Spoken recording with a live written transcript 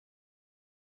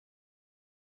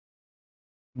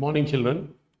Morning children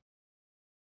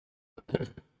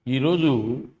ఈరోజు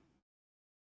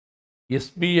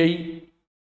SBI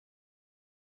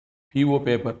PO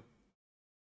paper.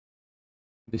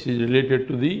 This is related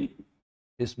to the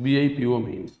SBI PO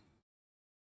mains.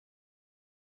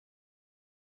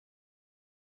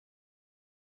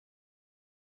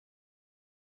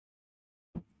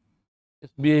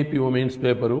 SBI PO mains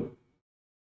paper,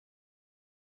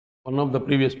 one of the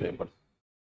previous papers.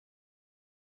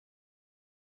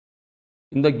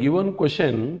 In the given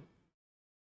question,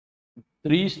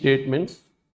 3 statements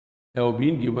have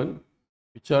been given,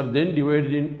 which are then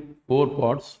divided in 4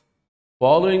 parts.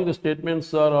 Following the statements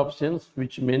are options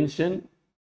which mention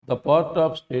the part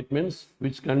of statements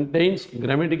which contains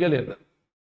grammatical error.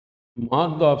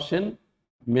 Mark the option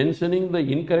mentioning the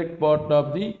incorrect part of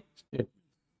the statement.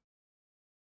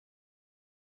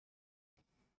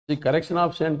 The correction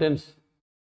of sentence,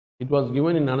 it was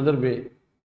given in another way.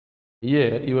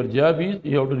 Here, your job is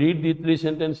you have to read the 3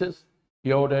 sentences,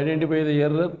 you have to identify the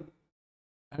error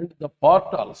and the part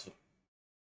also.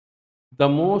 The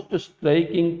most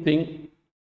striking thing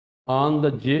on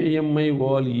the JMI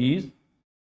wall is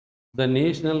the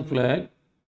national flag,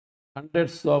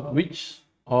 hundreds of which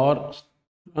are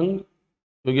strung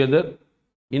together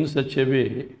in such a way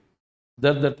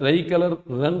that the tricolor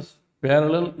runs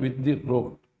parallel with the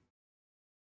road.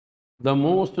 The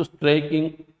most striking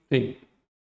thing.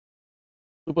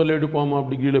 Superlative form of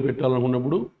degree lo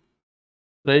pettalanukunnappudu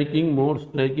striking, more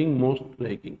striking, most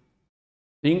striking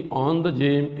thing on the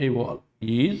JMI wall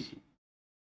is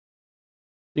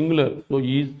singular. So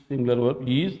is singular verb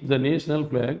is the national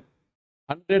flag,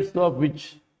 hundreds of which,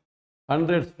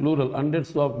 hundreds plural,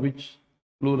 hundreds of which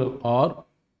plural are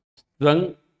strung,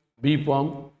 B form,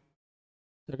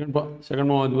 second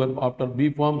form of the verb after B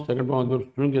form, second form of the verb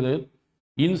strung together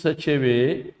in such a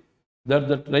way that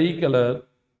the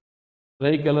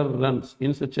tricolor runs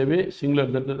in such a way, singular,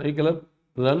 that the tricolor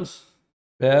runs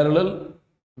parallel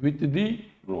with the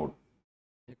road.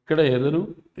 Ekkada error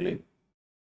లేదు.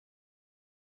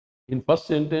 In first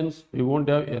sentence, we won't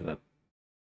have error.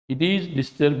 It is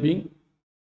disturbing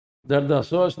that the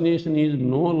assassination is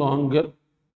no longer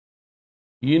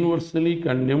universally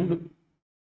condemned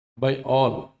by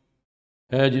all,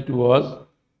 as it was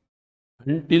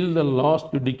until the last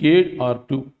decade or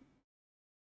two.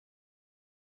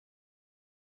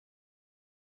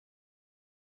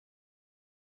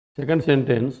 Second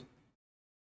sentence,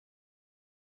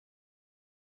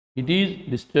 it is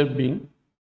disturbing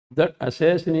that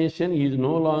assassination is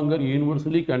no longer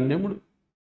universally condemned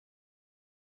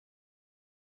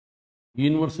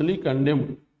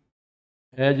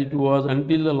as it was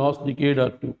until the last decade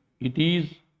or two. It is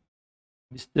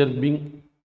disturbing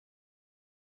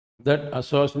that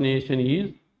assassination is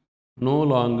no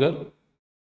longer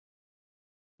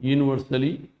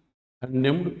universally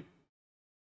condemned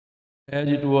as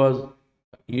it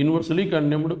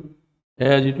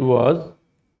was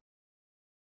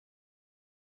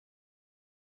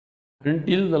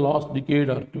until the last decade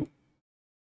or two.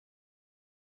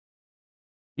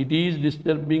 It is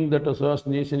disturbing that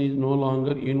assassination is no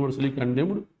longer universally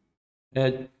condemned,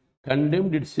 as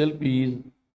condemned itself is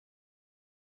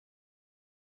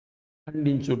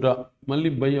ఖండించుట, మళ్ళీ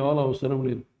by all అవసరం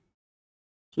లేదు.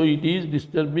 So it is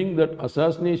disturbing that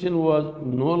assassination was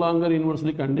no longer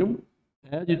universally condemned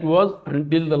as it was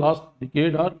until the last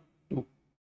decade or two.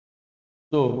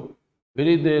 So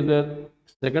very there the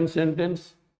second sentence,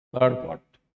 third part.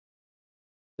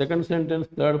 Second sentence,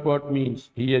 third part means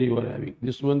here you are having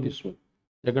this one,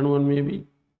 second one maybe,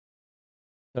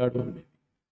 third one maybe,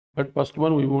 but first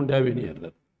one we won't have any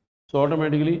error. So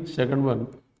automatically second one,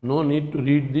 no need to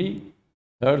read the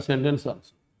third sentence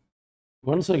also.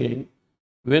 Once again,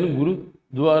 when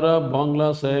Gurudwara Bangla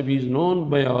Sahib is known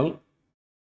by all,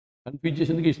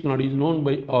 confusion is not, is known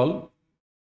by all,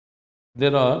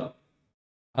 there are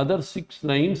other 6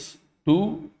 lines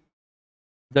too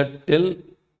that tell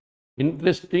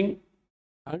interesting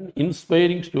and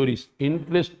inspiring stories.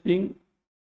 Interesting,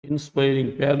 inspiring,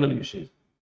 parallel usage.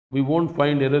 We won't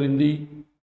find error in the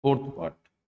fourth part.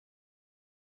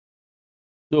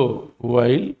 So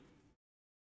while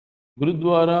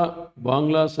Gurudwara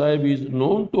Bangla Sahib is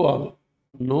known to all,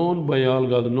 known by all,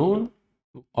 known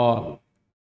to all.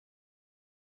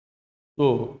 So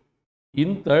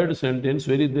in third sentence,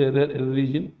 where is the error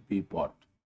is in B part.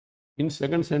 In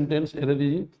second sentence, error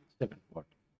is in second part.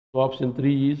 So option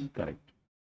 3 is correct.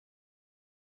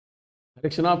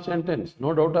 Correction of sentence,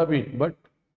 no doubt of it, but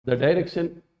the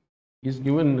direction is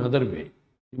given in another way.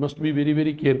 You must be very,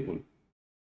 very careful.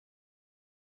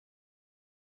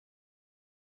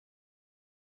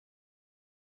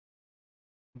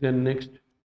 Then next,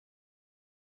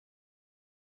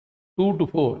 2 to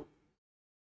 4.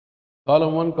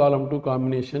 Column 1, column 2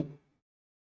 combination.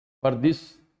 For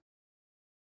this,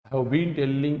 I have been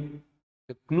telling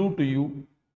a clue to you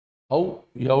how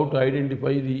you have to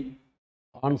identify the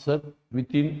answer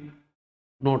within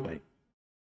no time.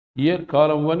 Here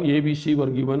column 1 ABC were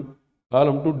given,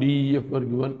 column 2 DEF were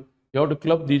given. You have to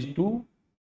club these two,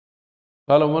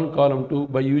 column 1, column 2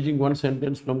 by using one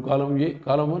sentence from column A,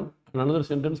 column 1 and another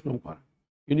sentence from column.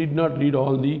 You need not read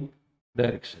all the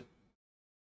direction.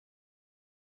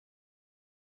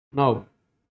 Now,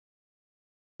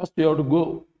 first you have to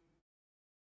go,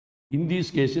 in these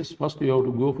cases, first you have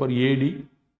to go for AD,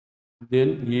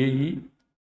 then AE,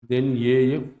 then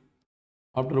AF,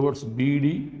 afterwards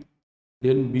BD,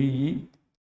 then BE,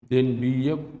 then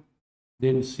BF,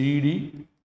 then CD,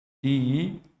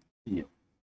 CE, CF.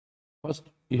 First,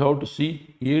 you have to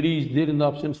see AD is there in the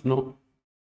options, no.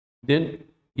 Then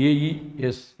AE,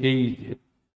 yes, AE is there.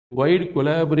 Wide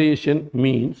collaboration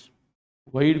means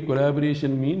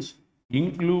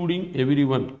including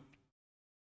everyone.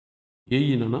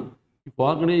 AE nana. If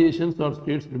organizations or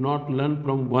states do not learn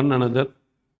from one another,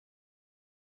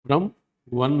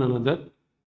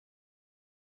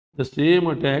 the same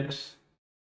attacks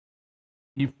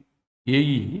if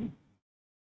AE,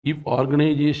 if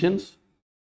organizations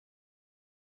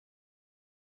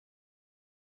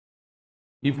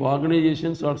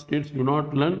or states do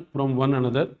not learn from one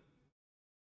another,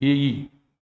 AE,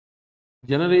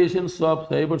 generations of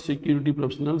cyber security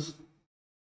professionals,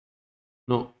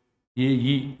 no,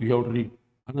 AE, we have to read.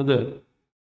 Another,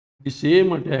 the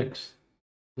same attacks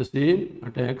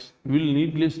will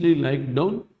needlessly lie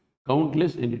down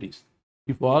countless entities.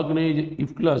 If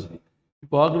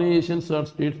organizations or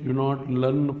states do not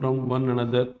learn from one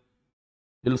another,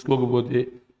 the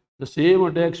same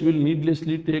attacks will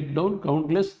needlessly take down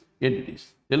countless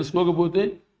entities.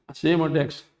 Same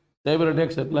attacks, cyber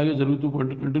attacks continue.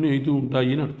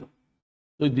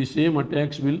 So the same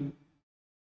attacks will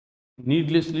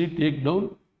needlessly take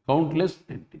down countless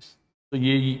entities. So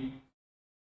AE.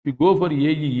 If you go for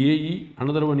AE,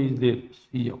 another one is there,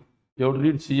 CF. You have to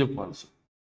read CF also.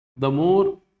 The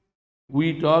more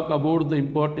we talk about the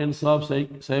importance of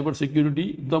cyber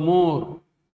security, the more.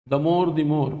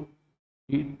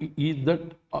 Is that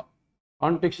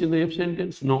context in the F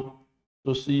sentence? No.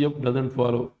 So CF doesn't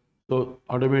follow. So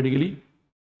automatically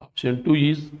option 2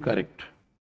 is correct.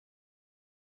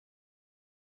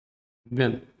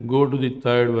 Then go to the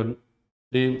third one.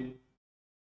 Same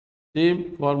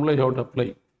formula you have to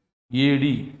apply. AD.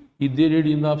 Is there AD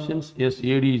in the options? Yes,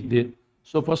 AD is there.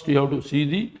 So first you have to see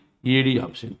the AD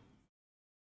option.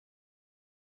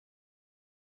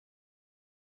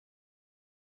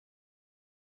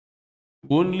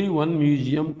 Only one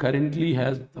museum currently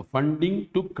has the funding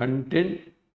to contend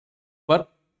for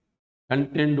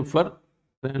transfer.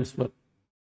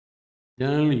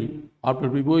 Generally, after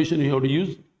preposition, you have to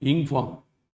use ing form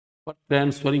for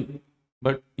transferring,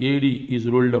 but AD is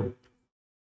rolled out.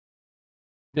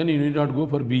 Then you need not go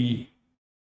for BE.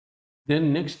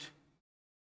 Then next,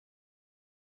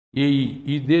 AE.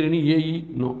 Is there any AE?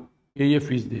 No. AF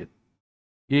is there.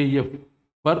 AF,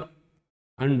 for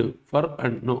and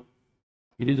no.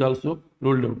 It is also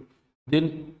rolled out.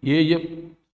 Then AF,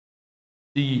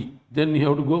 CE. Then you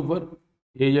have to go for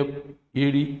AF,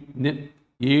 AD, then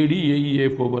AD, AE,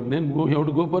 AF over. Then you have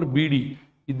to go for BD.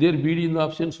 Is there BD in the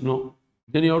options? No.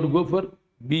 Then you have to go for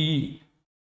BE.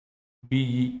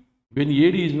 When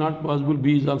AD is not possible,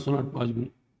 B is also not possible.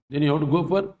 Then you have to go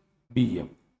for BF.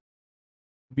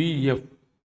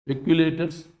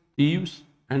 Speculators, thieves,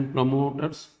 and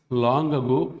promoters long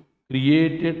ago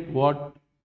created what?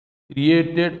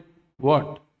 Created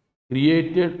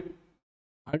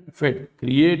and fed.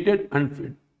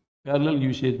 Parallel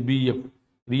usage, BF.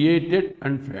 Created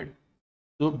and fed.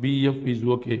 So BF is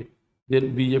okay.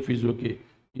 Then BF is okay.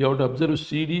 You have to observe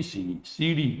CD,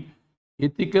 CD.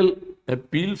 Ethical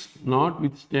appeals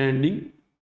notwithstanding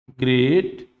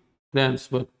great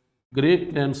transfer.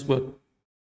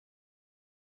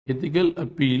 Ethical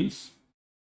appeals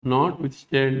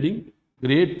notwithstanding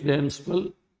great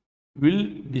transfer will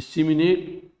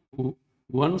disseminate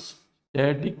one's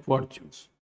static fortunes.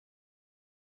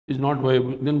 Is not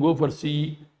viable. Then go for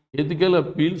C. Ethical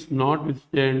appeals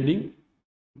notwithstanding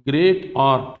great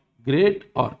art.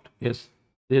 Yes.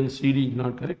 Then CD is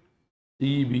not correct.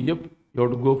 CEBF, you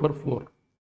have to go for 4.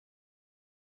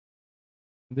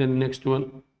 Then next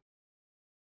one.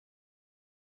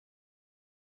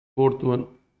 Fourth one.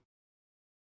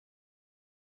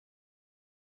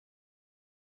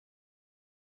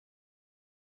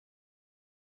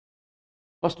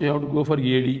 First you have to go for AD.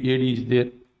 AD is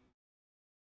there.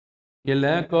 a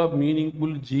lack of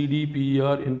meaningful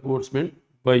GDPR enforcement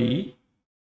by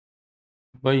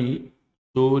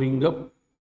soaring up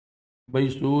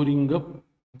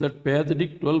that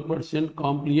pathetic 12%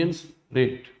 compliance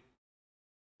rate.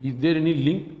 Is there any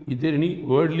link? Is there any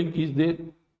word link? Is there?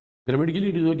 Grammatically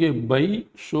it is okay. By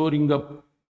soaring up,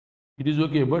 it is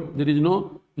okay, but there is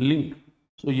no link.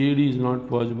 So AD is not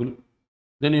possible.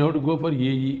 Then you have to go for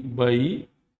AE. By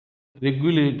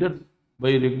regulators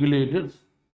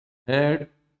had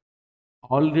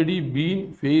already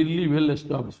been fairly well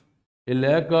established. A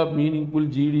lack of meaningful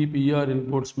GDPR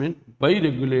enforcement by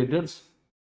regulators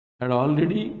had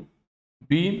already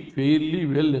been fairly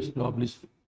well established.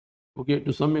 Okay,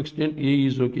 to some extent A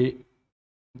is okay.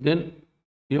 Then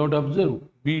you have to observe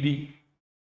BD.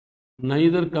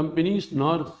 Neither companies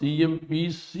nor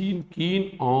CMPs seem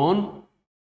keen on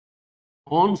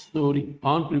soaring,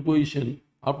 on preposition.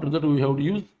 After that we have to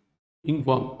use ing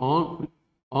form.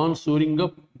 On soaring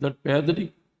up that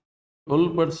pathetic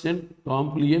 12%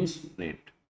 compliance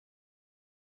rate.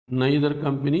 Neither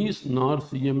companies nor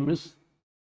CMS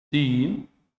keen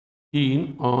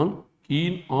on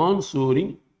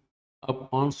soaring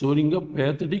up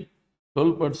pathetic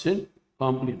 12%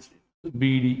 compliance rate.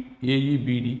 BD, AE,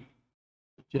 BD,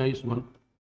 choice 1.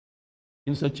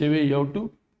 In such a way you have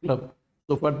to club.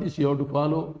 So for this you have to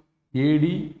follow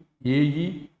AD,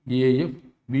 AE, AF,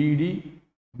 BD,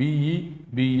 BE,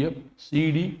 BF,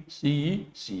 CD, CE,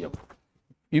 CF.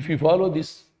 If you follow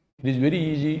this, it is very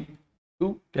easy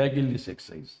to tackle this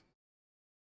exercise.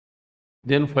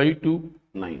 Then 5 to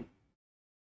 9.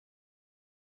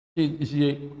 This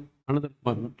is another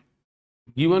one.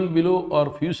 Given below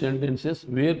are few sentences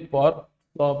where parts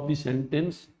of the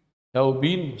sentence have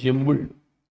been jumbled.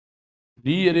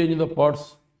 Rearrange the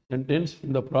parts sentence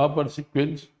in the proper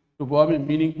sequence to form a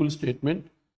meaningful statement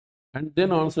and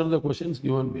then answer the questions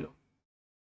given below.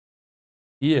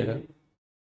 Here,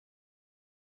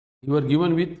 you are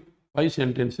given with 5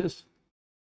 sentences.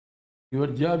 Your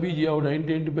job is you have to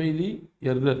identify the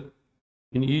error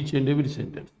in each and every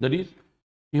sentence. That is,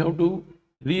 you have to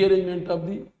rearrangement of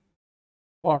the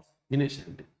parts in a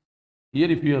sentence. Here,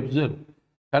 if you observe,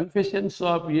 confessions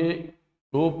of a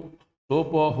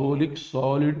soapaholic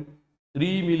sold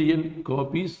 3 million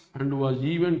copies and was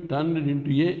even turned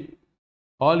into a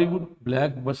Hollywood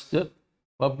blockbuster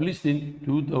published in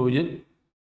 2000.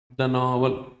 The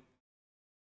novel.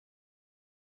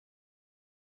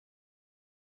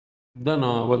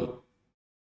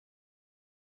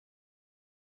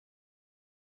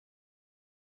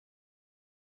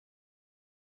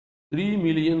 3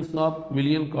 million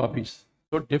copies.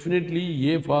 So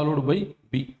definitely A followed by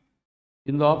B.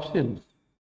 In the options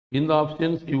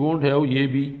you won't have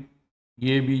AB,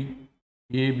 AB,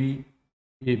 AB,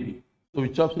 AB. So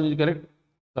which option is correct?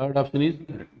 Third option is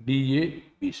correct. D, A,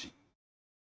 B, C.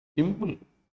 Simple.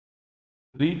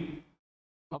 Read.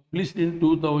 Published in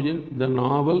 2000, the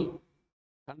novel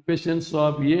Confessions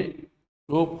of a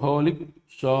Soapaholic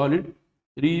sold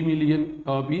 3 million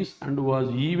copies and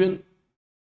was even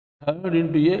turned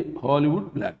into a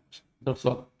Hollywood blockbuster. That's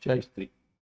all. Choice 3.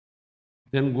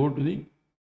 Then go to the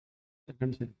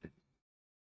second sentence.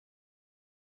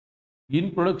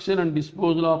 In production and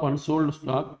disposal of unsold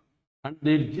stock and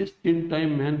their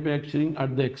just-in-time manufacturing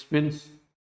at the expense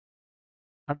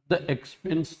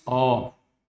of.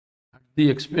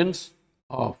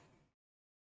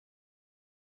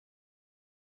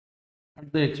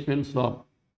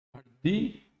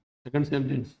 Second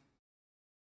sentence.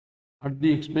 At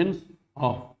the expense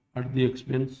of.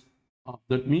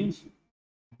 That means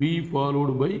B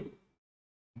followed by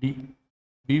D.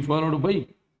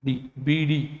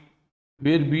 BD.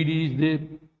 Where BD is there?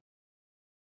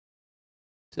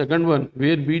 Second one,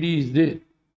 where BD is there?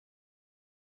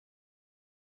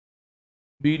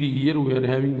 BD, here we are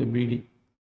having the BD.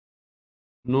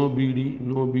 No BD,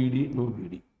 no BD, no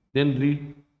BD. Then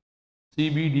read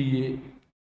CBDA.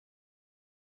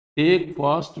 Take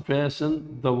fast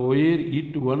fashion, the where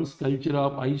it once culture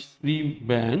of ice cream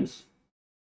bands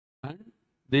and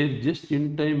their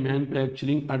just-in-time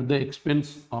manufacturing at the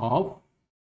expense of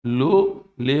low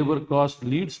labor cost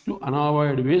leads to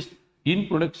unavoided waste in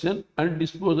production and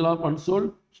disposal of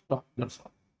unsold stock. That's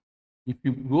all. If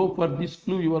you go for this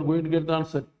clue, you are going to get the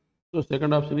answer. So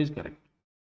second option is correct.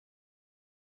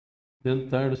 Then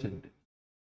third sentence.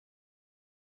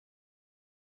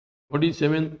 What is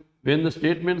 7th? When the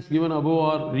statements given above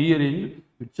are rearranged,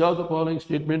 which of the following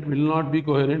statement will not be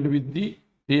coherent with the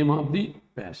theme of the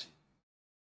passage?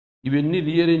 ఇవన్నీ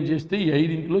rearrange చేస్తే ఈ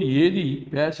 5 ఏది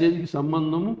ప్యాసేజ్కి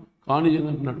సంబంధము కానిది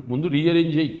అంటున్నాడు. ముందు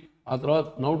rearrange చేయి, ఆ తర్వాత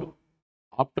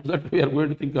after that we are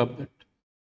going to think of that.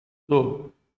 So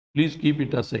please keep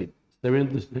it aside.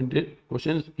 seventh sentence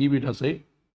questions, keep it aside.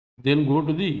 Then go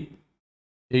to the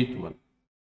eighth one.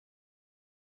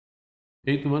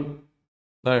 Eighth one,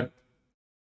 third.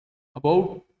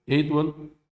 About eighth one,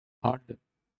 harder.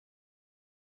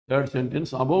 Third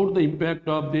sentence, about the impact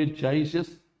of their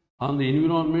choices on the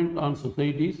environment, on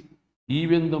societies,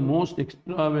 even the most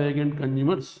extravagant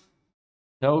consumers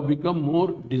have become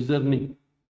more discerning.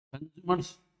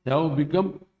 Consumers have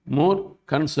become more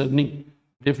concerning.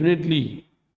 Definitely.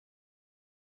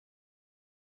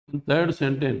 In third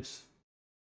sentence,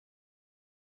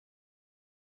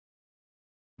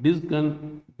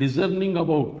 discerning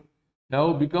about,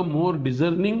 have become more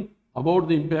discerning about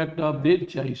the impact of their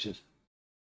choices.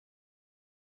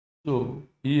 So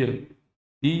here,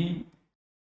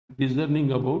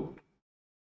 discerning about,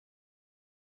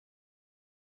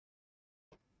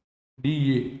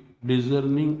 DA,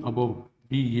 discerning about,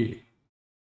 DA.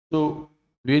 So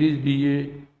where is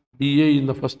DA? DA in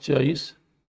the first choice.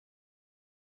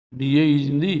 DA is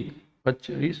in the first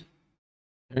choice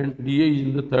and DA is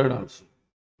in the third also.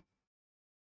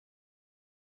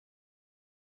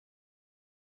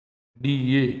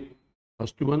 DA,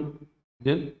 first one,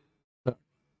 then third.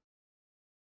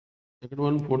 Second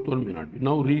one, fourth one may not be.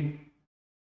 Now read.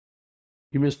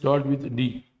 You may start with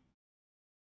D.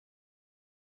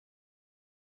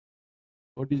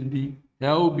 What is D?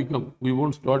 Have become. We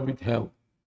won't start with have.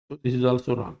 So this is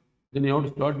also wrong. Then you have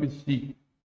to start with C.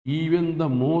 Even the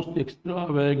most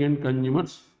extravagant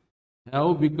consumers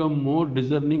have become more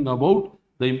discerning about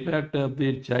the impact of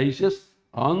their choices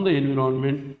on the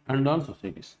environment and on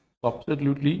societies. So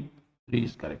absolutely 3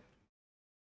 is correct.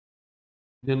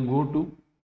 Then go to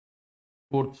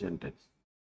fourth sentence.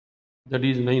 That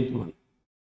is ninth one.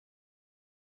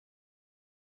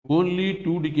 Only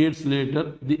 2 decades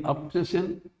later, the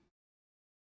obsession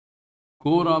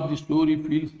core of the story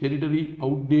feels territory,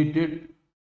 outdated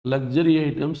luxury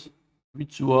items,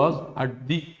 which was at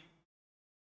the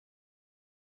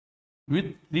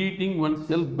with treating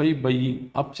oneself by buying.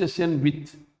 Obsession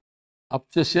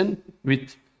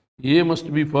with. A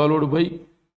must be followed by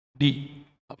D.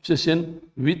 Obsession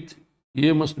with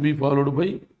A must be followed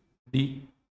by D.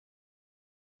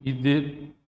 Is there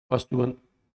first one?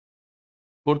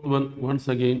 Fourth one, once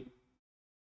again.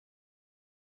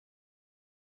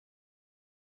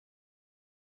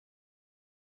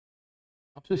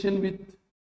 Obsession with.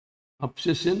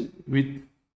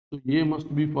 So A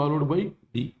must be followed by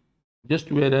D.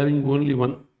 Just we are having only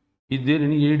one. Is there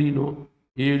any AD? No.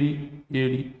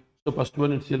 AD. So first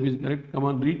one itself is correct. Come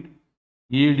on, read.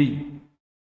 AD.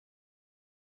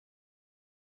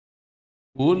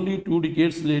 Only 2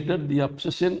 decades later, the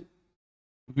obsession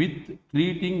with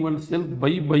treating oneself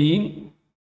by buying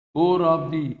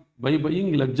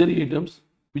luxury items,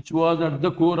 which was at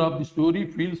the core of the story,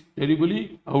 feels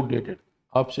terribly outdated.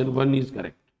 Option 1 is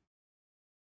correct.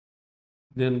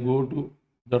 Then go to,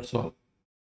 that's all.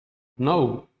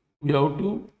 Now we have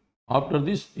to, after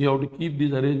this, you have to keep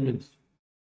these arrangements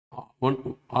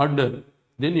one order.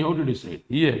 Then you have to decide.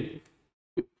 Here,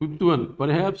 fifth one,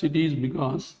 perhaps it is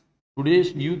because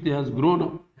today's youth has grown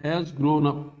up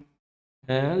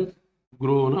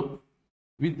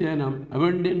with an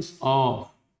abundance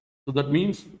of. So that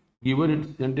means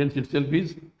given sentence itself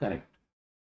is correct.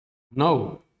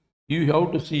 Now you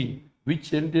have to see which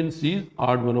sentence is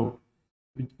odd one out.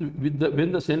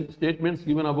 When the statements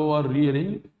given above are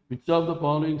rearranged, which of the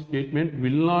following statement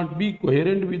will not be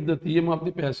coherent with the theme of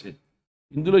the passage?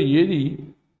 ఇందులో ఏది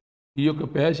ఈ యొక్క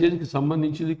ప్యాసేజ్కి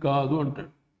సంబంధించింది కాదు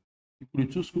అంటాడు. ఇప్పుడు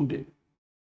చూసుకుంటే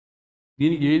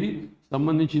దీనికి ఏది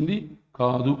సంబంధించింది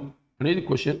కాదు అనేది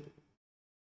క్వశ్చన్.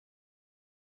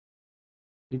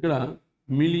 ఇక్కడ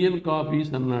మిలియన్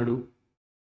కాపీస్ అన్నాడు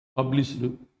పబ్లిష్డ్.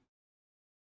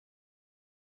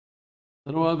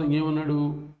 తర్వాత ఏమన్నాడు?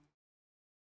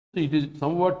 It is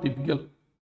somewhat typical.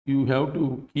 You have to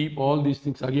keep all these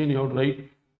things. Again, you have to write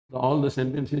all the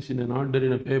sentences in an order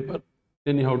in a paper.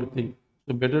 Then you have to think. So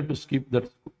better to skip that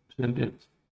sentence,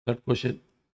 that question.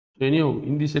 So anyhow,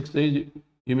 in this exercise,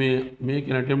 you may make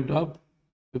an attempt of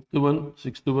 5th one,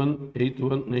 6th one, 8th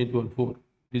one, 9th one, 4.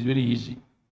 It is very easy.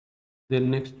 Then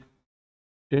next,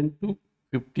 10 to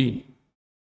 15.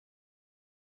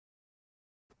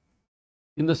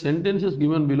 In the sentences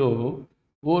given below,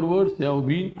 4 words have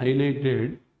been highlighted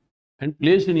and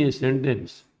placed in a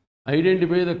sentence.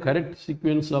 Identify the correct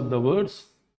sequence of the words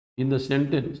in the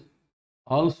sentence.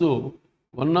 Also,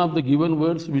 one of the given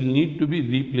words will need to be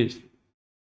replaced.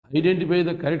 Identify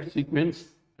the correct sequence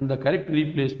and the correct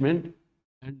replacement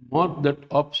and mark that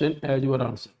option as your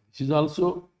answer. This is also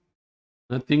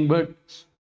nothing but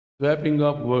swapping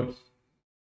of words.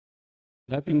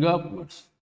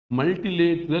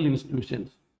 Multilateral institutions.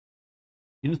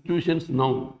 Institutions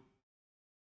noun.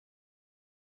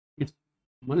 It's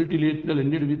multilateral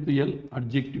ended with L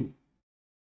adjective.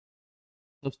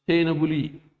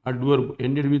 Sustainably adverb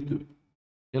ended with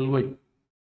ly.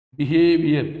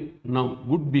 Behavior noun.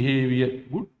 Good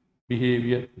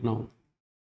behavior noun.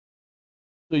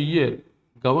 So here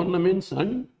governments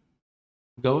and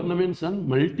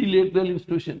multilateral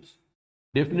institutions.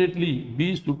 Definitely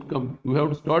B should come. You have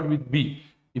to start with B.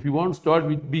 If you want to start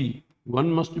with B, 1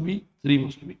 must be, 3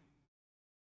 must be.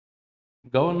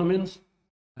 Governments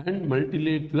and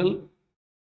multilateral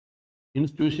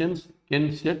institutions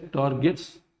can set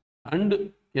targets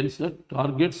and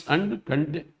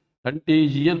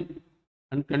contagion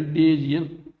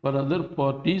for other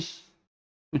parties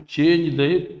to change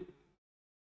their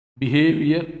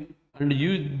behavior and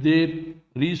use their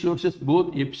resources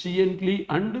both efficiently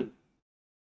and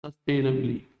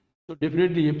sustainably. So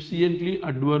definitely efficiently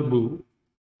adverb,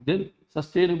 then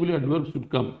sustainably adverb should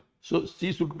come. So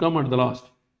C should come at the last.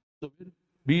 So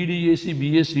BDAC,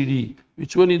 BACD,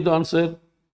 which one is the answer?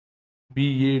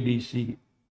 BADC.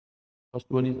 First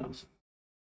one is answer.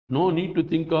 No need to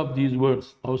think of these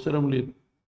words. Avsaram ledu.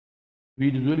 We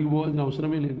usually go in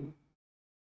avsarame ledu.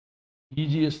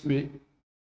 Easiest way.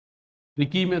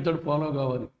 Tricky method follow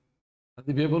kavali.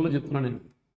 Adi paper lo cheptunna nenu.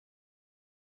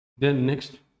 Then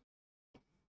next.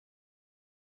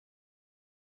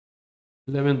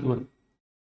 11th one.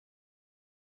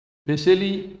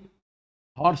 Especially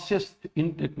harshest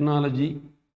in technology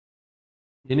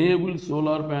enable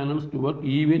solar panels to work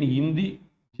even in the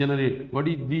generate. What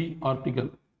is the article?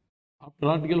 After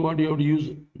article, what you have to use?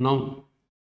 Noun.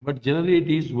 But generate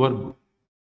is verb.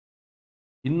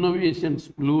 Innovations,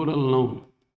 plural noun.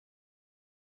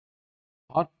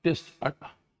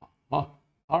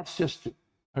 Harshest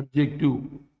adjective.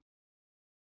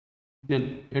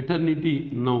 Then eternity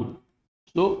noun.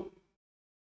 So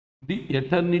the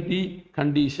eternity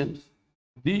conditions.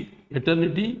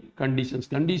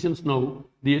 Conditions now,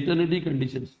 the eternity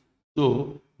conditions.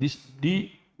 So this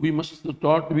D, we must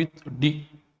start with D.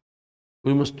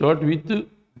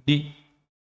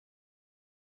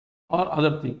 Or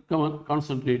other thing. Come on,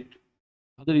 concentrate.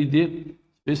 Other is there.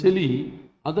 Especially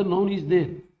other noun is there.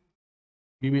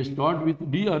 We may start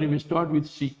with D or we may start with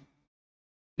C.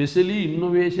 Especially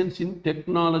innovations in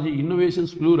technology.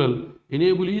 Innovations plural.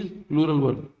 Enable is plural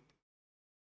verb.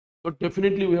 So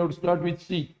definitely we have to start with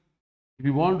C. If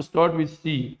you want to start with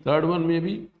C, third one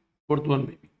maybe, fourth one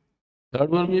maybe. Third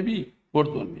one maybe,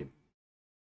 fourth one maybe.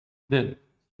 Then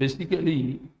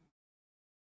basically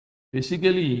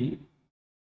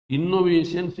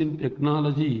innovations in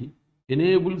technology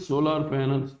enable solar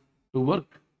panels to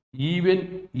work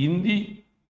even in the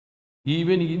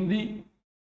eternity.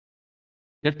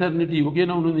 Okay,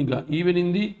 now even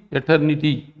in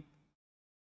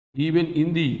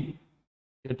the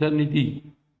eternity.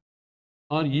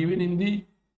 Or even in the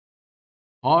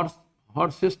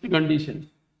harshest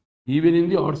conditions. Even in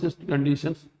the harshest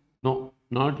conditions. No,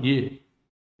 not A.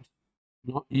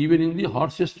 Not even in the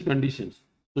harshest conditions.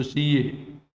 So CA.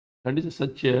 Conditions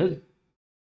such as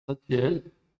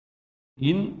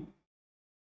in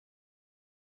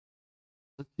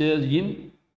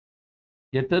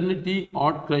eternity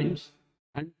odd crimes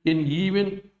and can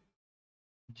even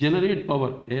generate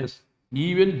power. Yes,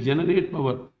 even generate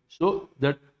power. So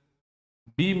that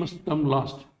B must come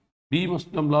last. B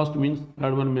must come last means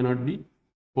third one may not be,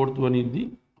 fourth one is the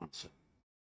answer.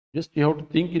 Just you have to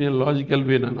think in a logical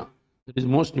way, Nana. That is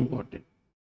most important.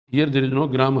 Here there is no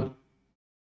grammar.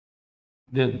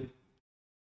 Then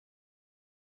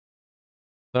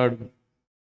third one.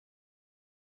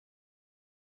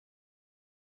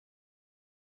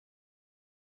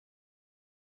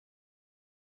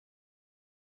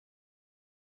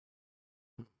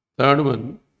 Third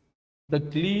one, the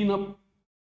cleanup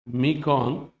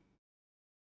Mekong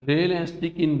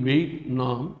realistic in weight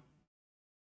norm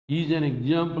is an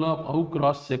example of how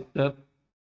cross-sector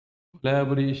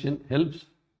collaboration helps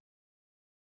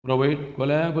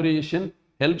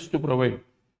to provide.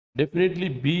 Definitely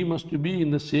B must be in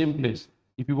the same place.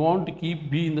 If you want to keep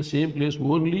B in the same place,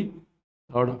 only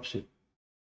third option.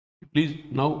 Please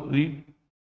now read.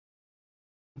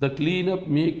 The cleanup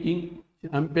making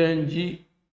chimpanzee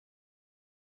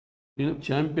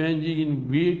in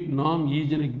Vietnam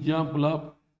is an example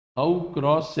of how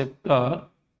cross-sector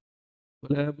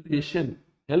collaboration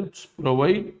helps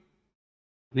provide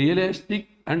realistic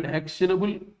and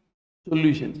actionable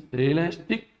solutions.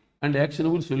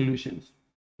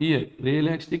 Here,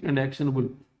 realistic and actionable,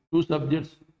 two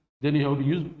subjects, then you have to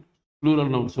use plural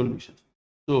noun solutions.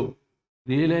 So,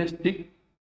 realistic,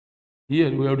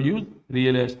 here we have to use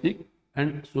realistic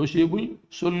and sociable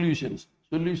solutions.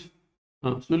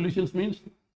 Solutions means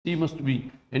C must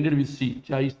be ended with C.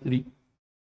 Choice 3.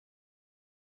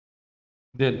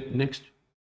 Then next,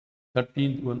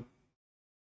 13th one.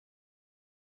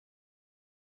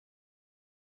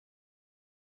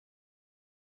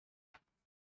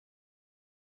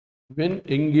 When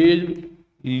engaged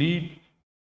lead,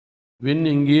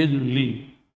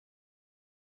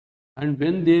 and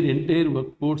when their entire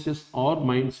workforces or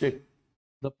mindset,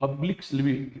 the public's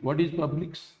lead. What is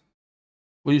public's?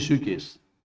 Possessive case.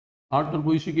 After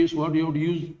possessive case, what you have to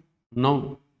use?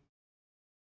 Noun.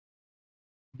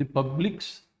 The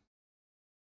public's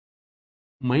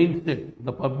mindset.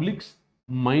 The public's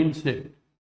mindset.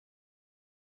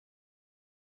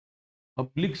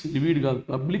 Public's lead,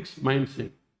 public's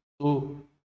mindset. So,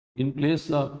 in place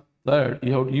of third,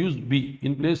 you have to use B.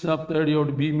 In place of third, you have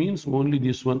to B means only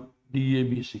this one,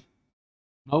 DABC.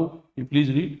 Now, you please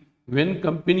read. When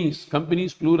companies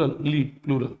plural, lead,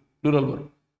 plural verb.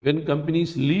 When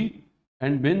companies lead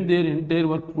and when their entire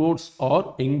workforce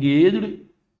are engaged,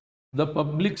 the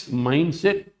public's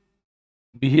mindset,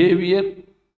 behavior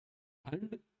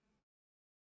and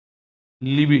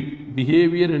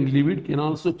livid can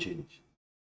also change.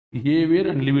 Behavior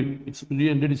and livid, it's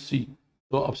 300 is C.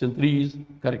 So option 3 is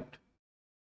correct.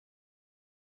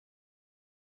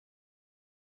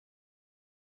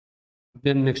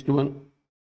 Then next one.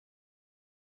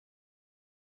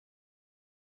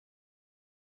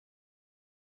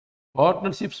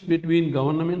 Partnerships between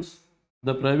governments,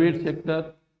 the private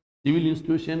sector, civil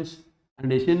institutions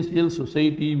and essential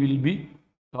society will be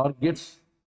targets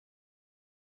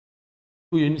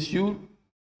to ensure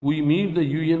we meet the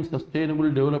UN Sustainable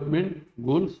Development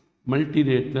Goals.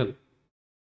 Multilateral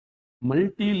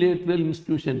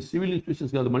institutions, civil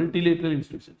institutions are the multilateral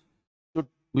institutions. So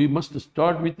we must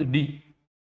start with D.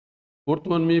 Fourth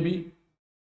one may be,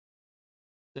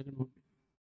 second one.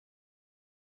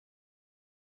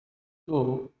 So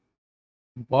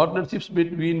partnerships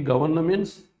between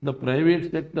governments, the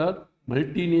private sector,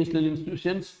 multinational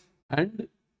institutions and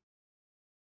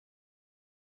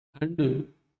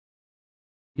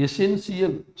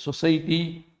essential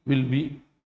society will be,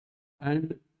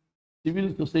 and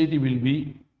civil society will be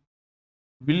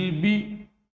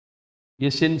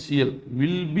essential.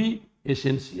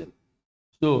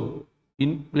 So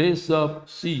in place of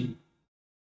C,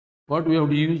 what we have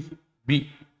to use? B.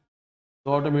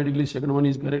 So automatically second one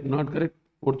is correct, not correct,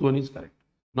 fourth one is correct.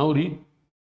 Now read.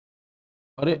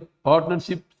 For a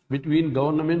partnership between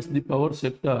governments, the power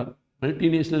sector,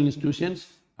 multinational institutions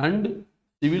and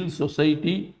civil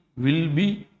society will be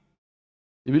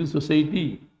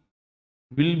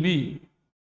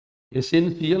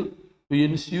essential to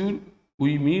ensure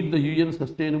we meet the UN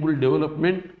Sustainable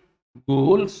Development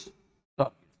Goals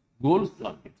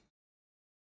targets.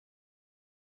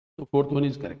 So fourth one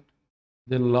is correct.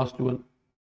 Then last one.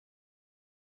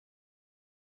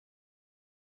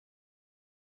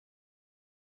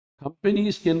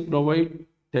 Companies can provide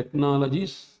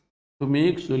technologies to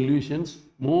make solutions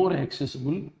more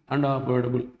accessible and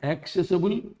affordable.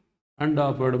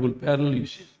 Parallel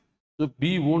usage. So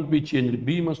B won't be changed.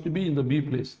 B must be in the B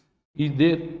place. Is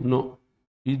there? No.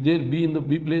 Is there B in the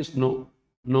B place? No.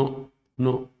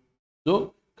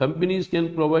 So companies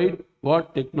can provide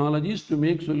what? Technologies to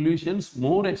make solutions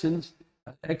more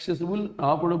accessible,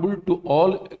 affordable to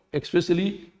all,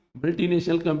 especially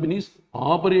multinational companies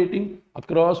operating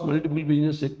across multiple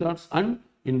business sectors and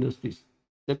industries.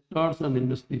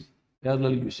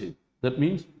 Parallel usage. That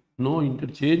means no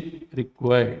interchange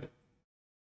required.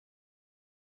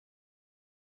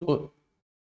 So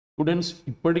students,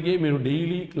 ఇప్పటికే మీరు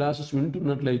daily classes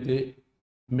వింటున్నట్లయితే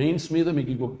mains మీద మీకు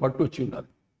ఇంకొక పట్టు వచ్చి ఉండాలి.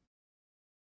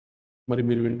 మరి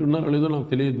మీరు వింటున్నారో లేదో నాకు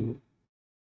తెలియదు.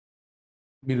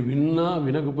 మీరు విన్నా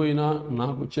వినకపోయినా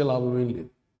నాకు వచ్చే లాభమేం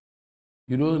లేదు.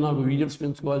 ఈరోజు నాకు వీజెట్స్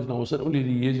పెంచుకోవాల్సిన అవసరం లేదు.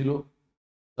 ఈ ఏజ్లో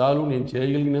చాలు, నేను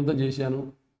చేయగలిగినంత చేశాను.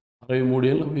 63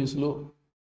 ఏళ్ళ వయసులో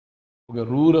ఒక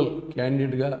రూరల్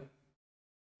క్యాండిడేట్గా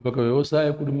ఒక వ్యవసాయ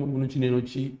కుటుంబం నుంచి నేను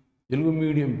వచ్చి తెలుగు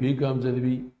మీడియం బీకామ్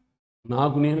చదివి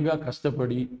నాకు నేనుగా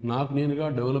కష్టపడి నాకు నేనుగా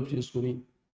డెవలప్ చేసుకొని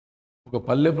ఒక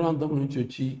పల్లె ప్రాంతం నుంచి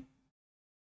వచ్చి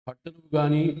పట్టణం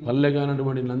కానీ పల్లె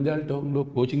కానటువంటి నంద్యాల టౌన్లో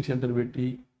కోచింగ్ సెంటర్ పెట్టి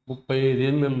 35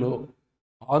 ఏళ్లలో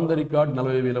ఆన్ ద రికార్డ్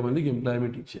 40,000 మందికి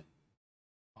ఎంప్లాయ్మెంట్ ఇచ్చాను.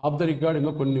 ఆఫ్ ద రికార్డ్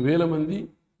ఇంకా కొన్ని వేల మంది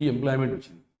ఈ ఎంప్లాయ్మెంట్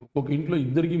వచ్చింది. ఒక్కొక్క ఇంట్లో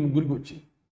 2 ముగ్గురికి వచ్చింది.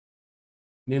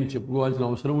 నేను చెప్పుకోవాల్సిన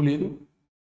అవసరం లేదు.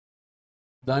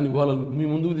 దాన్ని వాళ్ళని మీ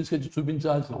ముందుకు తీసుకొచ్చి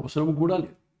చూపించాల్సిన అవసరం కూడా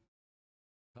లేదు.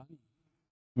 కానీ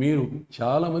మీరు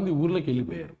చాలామంది ఊర్లోకి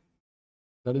వెళ్ళిపోయారు.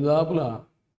 దరిదాపుల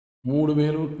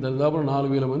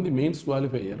 4,000 మంది మెయిన్స్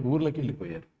క్వాలిఫై అయ్యారు, ఊర్లోకి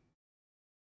వెళ్ళిపోయారు.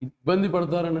 ఇబ్బంది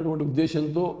పడతారన్నటువంటి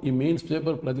ఉద్దేశంతో ఈ మెయిన్స్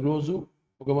పేపర్ ప్రతిరోజు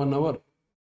ఒక 1 అవర్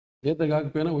చేత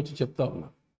కాకపోయినా వచ్చి చెప్తా ఉన్నా.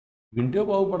 వింటే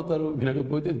బాగుపడతారు,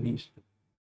 వినకపోతే మీ ఇష్టం.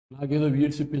 నాకేదో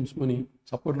వీడ్స్ పెంచుకొని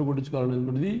చప్పట్లు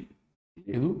కొట్టించుకోవాలనేటువంటిది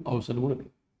ఏదో అవసరం కూడా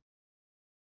లేదు.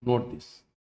 Note this.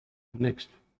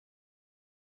 Next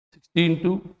 16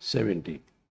 to 17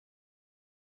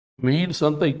 mains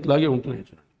అంతా ఇట్లాగే ఉంటున్నాయి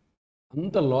చూడండి.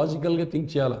 అంత లాజికల్గా థింక్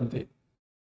చేయాలి అంతే.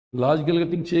 లాజికల్గా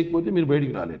థింక్ చేయకపోతే మీరు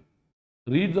బయటికి రాలేరు.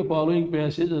 Read the following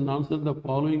passage and answer the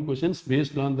following questions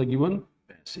based on the given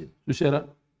passage. చూసారా,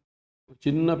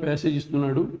 చిన్న ప్యాసేజ్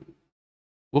ఇస్తున్నాడు,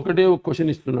 ఒకటే ఒక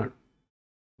క్వశ్చన్ ఇస్తున్నాడు,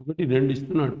 1, 2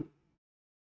 ఇస్తున్నాడు,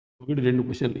 1, 2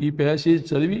 క్వశ్చన్లు. ఈ ప్యాసేజ్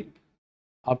చదివి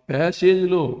ఆ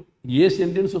ప్యాసేజ్లో ఏ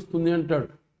సెంటెన్స్ వస్తుంది అంటాడు.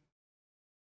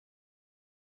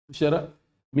 చూసారా,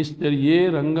 mister A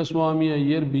Rangaswamy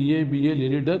Iyer BA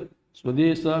editor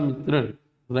Swadesa Mitran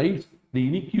writes the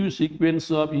unique sequence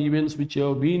of events which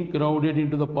have been crowded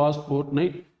into the past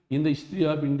fortnight in the history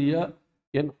of India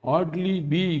can hardly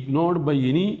be ignored by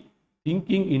any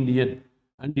thinking Indian,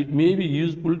 and it may be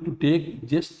useful to take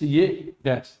just a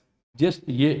dash. Just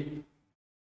a.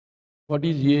 What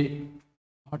is a?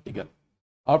 Article.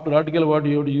 After article, what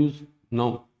you have to use?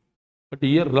 Noun. But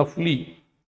here roughly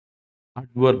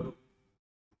adverb,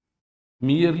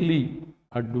 merely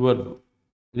adverb,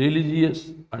 religious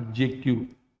adjective,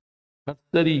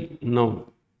 cursory noun.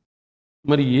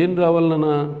 మరి ఏం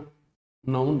రావాలన్నా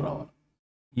noun రావాలి.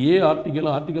 ఏ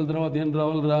article తర్వాత ఏం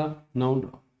రావాలరా? Noun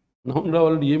రావాలి. Noun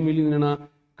రావాలంటే ఏం మిగిలిందైనా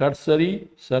cursory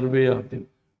survey of them.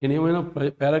 నేను ఏమైనా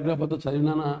పారాగ్రాఫ్ అంతా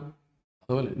చదివినానా?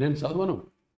 చదవలేదు. నేను చదవను.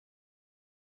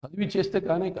 చదివి చేస్తే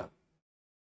కానే కాదు.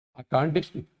 ఆ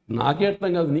కాంటెక్స్ట్ నాకే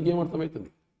అర్థం కాదు, నీకేం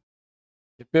అర్థమవుతుంది?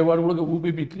 చెప్పేవాడు కూడా ఊపి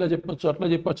ఇట్లా చెప్పచ్చు అట్లా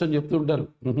చెప్పచ్చు అని చెప్తుంటారు.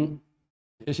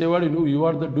 చేసేవాడు నువ్వు. You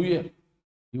are the doer,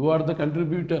 you are the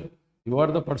contributor, you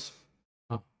are the person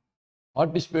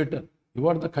participator, you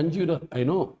are the కన్జ్యూరర్. I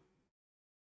know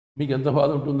మీకు ఎంత బాధ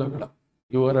ఉంటుందో అక్కడ.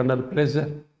 You are under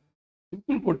pressure.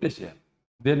 Simple కొట్టేసేయాలి.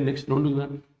 Then next రెండు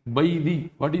by the.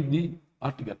 What is the?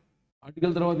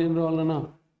 Article తర్వాత ఏం రావాలన్నా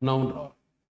noun రావాలి.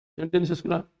 సెంటెన్సెస్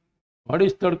కూడా వాడే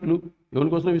ఇస్తాడు క్లూ. ఎవరి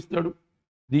కోసం ఇస్తాడు?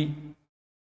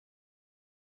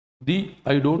 The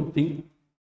I don't think,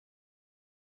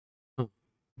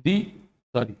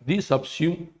 the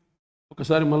సబ్స్యూమ్.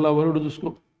 ఒకసారి మళ్ళా వర్డ్ చూసుకో.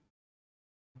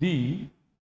 The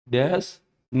dash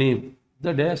name,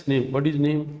 the dash name. What is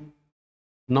name?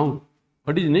 Noun.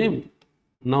 What is name?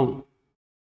 Noun.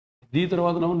 The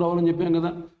తర్వాత నౌన్ రావాలని చెప్పాం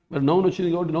కదా. మరి నౌన్ వచ్చింది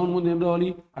కాబట్టి నౌన్ ముందు ఏం రావాలి?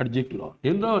 అడ్జెక్టివ్ రావాలి.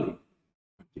 ఏం రావాలి?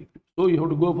 Adjective. So you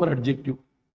have to go for adjective.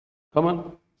 Come on,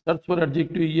 search for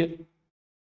adjective here.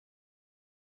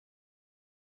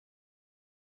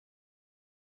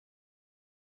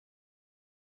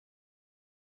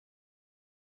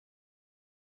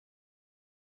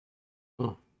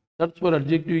 Search for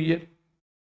adjective here.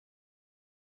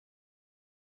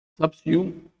 Subsume,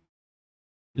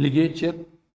 ligature,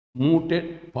 mooted,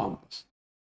 pompous.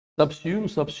 Subsume,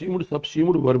 subsumed,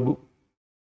 subsumed verb.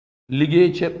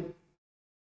 Ligature,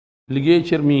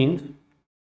 ligature means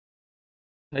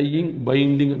tying,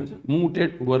 binding.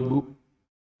 Mooted verb.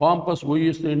 Pompous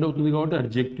OS end అవుతుంది కాబట్టి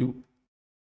adjective.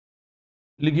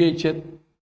 Ligature,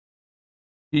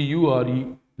 TURE,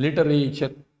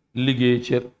 literature,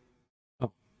 ligature.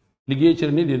 Ligature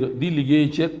అనేది the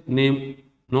ligature name.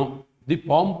 No, the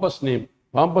పాంపస్ name.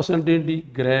 పాంపస్ అంటే ఏంటి?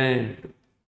 Grand,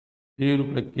 పేరు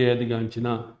ప్రఖ్యాతిగాంచిన,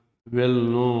 well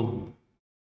known,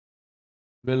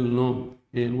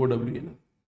 ANOWN.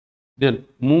 Then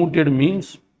mooted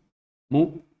means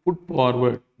put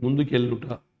forward, ముందుకెళ్ళుట.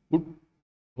 Put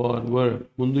forward,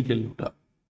 ముందుకెళ్ళుట.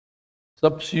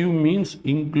 సబ్స్యూమ్ means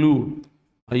include,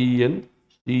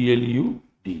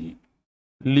 INCLUD.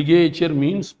 Ligature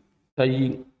means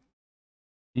tying,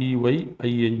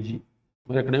 TYING.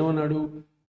 మరి అక్కడ ఏమన్నాడు?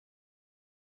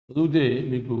 చదివితే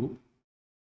మీకు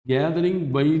gathering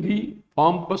by the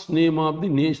పాంపస్ name of the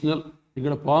national.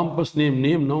 ఇక్కడ పాంపస్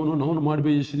name, noun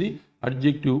modify చేసేది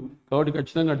అడ్జెక్టివ్ కాబట్టి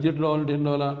ఖచ్చితంగా అడ్జెక్టివ్ రావాలంటే ఏం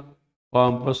రావాలా?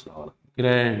 పాంపస్ రావాలి.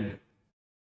 గ్రాండ్.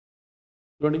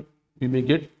 చూడండి, we may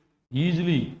get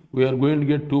easily, we are going to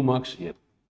get 2 marks here.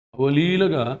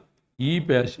 అవలీలగా ఈ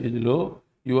ప్యాసేజ్లో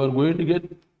you are going to get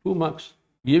 2 marks.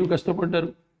 ఏమి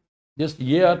కష్టపడ్డారు? జస్ట్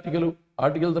ఏ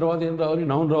ఆర్టికల్ తర్వాత ఏం రావాలి?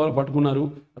 నౌన్ రావాలి. పట్టుకున్నారు.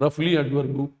 రఫ్లీ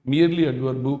అడ్వర్బు, మియర్లీ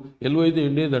అడ్వర్బు, ఎల్ఓ అయితే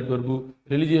ఎండేది అడ్వర్బు,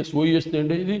 రిలీజియస్ ఓఎస్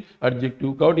ఎండేది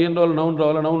అడ్జెక్టివ్. కాబట్టి ఏం రావాలి? నౌన్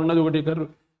రావాలి. నౌన్ ఉన్నది ఒకటి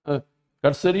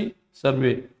కర్సరీ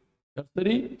సర్వే.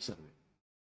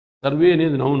 సర్వే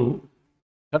అనేది నౌను,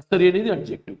 కర్సరీ అనేది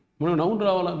అడ్జెక్టివ్. మనం noun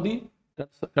రావాలంది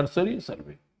cursory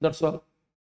survey. That's all.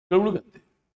 ఇక్కడ కూడా అంతే.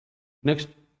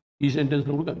 నెక్స్ట్ ఈ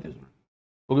సెంటెన్స్లో కూడా అంతే.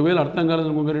 ఒకవేళ అర్థం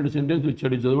కాలేదని ఒక 2 సెంటెన్స్లు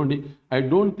ఇచ్చాడు, చదవండి. I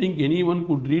don't think anyone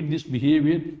could read this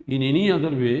behaviour in any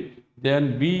other way than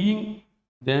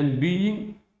being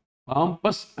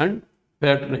Pompous and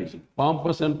patronizing.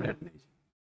 Pompous and patronizing.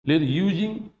 Let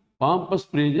using pompous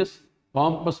phrases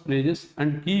and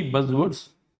key buzzwords.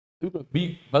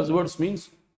 Buzzwords means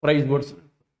prize words,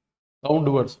 sound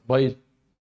words, wise.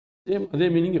 Same other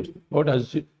meaning. What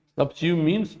subsume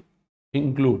means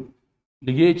include.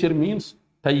 Ligature means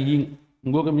tying.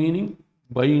 Ingoka meaning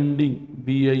binding.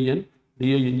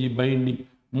 BINDING, binding.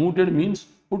 Mooted means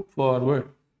put forward.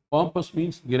 Pompous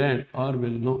means grand or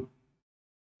well known.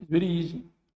 It's very easy.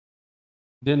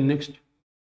 Then next,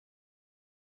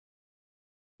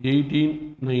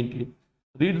 18-19.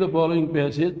 Read the following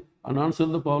passage and answer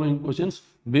the following questions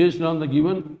based on the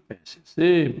given passage.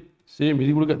 Same.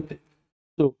 ఇది కూడా అంతే.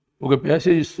 So ఒక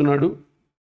passage ఇస్తున్నాడు,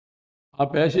 ఆ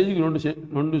ప్యాసేజ్కి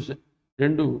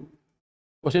రెండు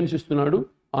questions ఇస్తున్నాడు,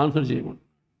 answer చేయమని.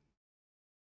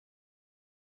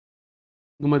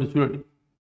 మరి చూడండి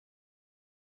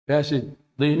passage.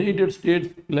 The United States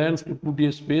plans to put a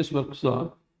space workshop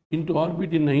into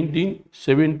orbit in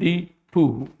 1972.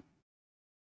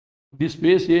 The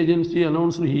space agency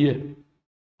announced here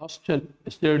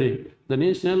yesterday. The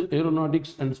National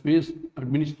Aeronautics and Space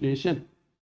Administration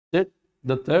said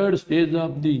the third stage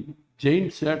of the giant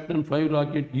Saturn V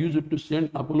rocket used to send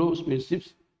Apollo spaceships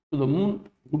to the moon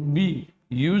would be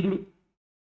used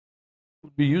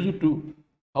to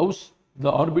house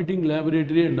the orbiting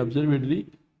laboratory and observatory.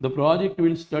 The project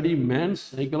will study man's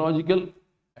psychological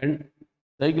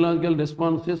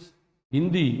responses in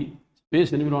the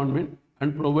space environment and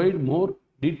provide more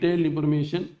detailed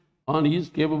information on his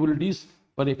capabilities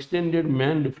for extended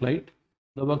manned flight.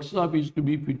 The workshop is to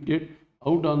be fitted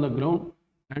out on the ground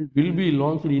and will be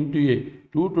launched into a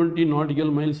 220 nautical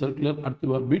mile circular Earth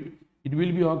orbit. It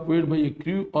will be occupied by a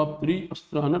crew of 3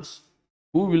 astronauts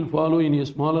who will follow in a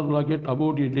smaller rocket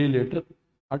about a day later.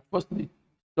 At first, the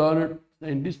astronaut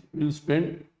scientists will spend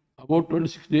about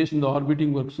 26 days in the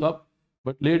orbiting workshop,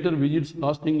 but later visits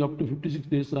lasting up to 56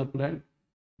 days are planned.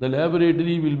 The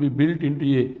laboratory will be built into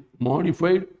a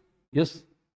modified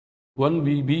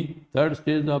S-1VB, third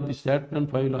stage of the Saturn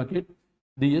V rocket.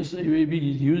 The SIVB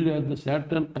is used as the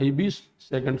Saturn IB's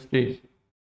second stage.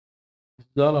 This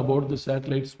is all about the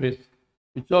satellite space.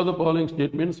 Which of the following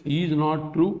statements is not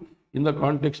true in the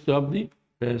context of the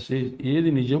passage?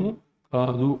 ఏది నిజము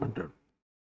కాదు అంటాడు.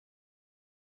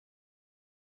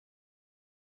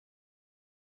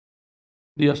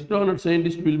 The astronaut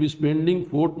scientist will be spending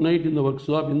fortnight in the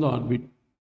workshop in the orbit.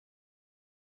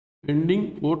 Spending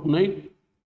fortnight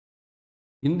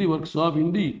in the workshop in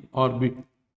the orbit.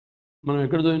 మనం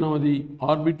ఎక్కడ చదివినాం అది?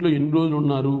 ఆర్బిట్లో ఎన్ని రోజులు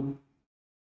ఉన్నారు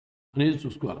అనేది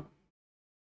చూసుకోవాలి.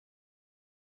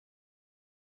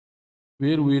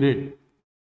 వేర్ వీ రేట్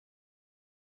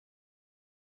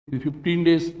ఇది 15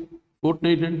 days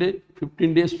ఫోర్ట్నైట్ అంటే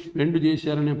 15 days స్పెండ్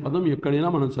చేశారనే పదం ఎక్కడైనా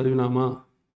మనం చదివినామా?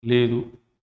 లేదు.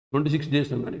 26 days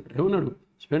అన్నాడు. ఇక్కడ ఏమన్నాడు?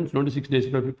 స్పెండ్ 26 days,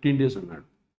 ఇక్కడ 15 days అన్నాడు.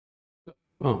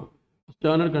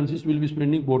 Standard consist will be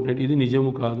spending Fortnite. ఇది నిజము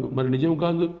కాదు. మరి నిజం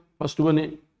కాదు ఫస్ట్ వనే,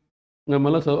 ఇంకా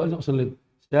మళ్ళీ చదవాల్సిన అవసరం లేదు.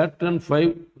 Saturn V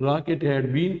rocket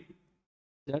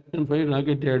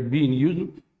had been used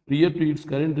prior to its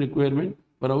current requirement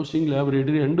for housing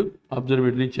laboratory and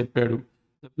observatory చెప్పాడు.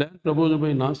 The plan proposed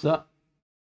by NASA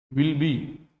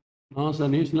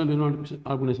National Aeronautics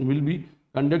Organization will be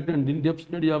conduct an in-depth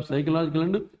study of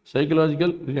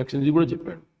psychological reactions. ఇది కూడా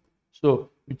చెప్పాడు. So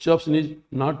which option is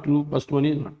not true? First one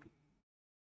is not true.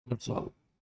 That's all.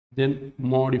 Then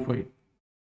modified.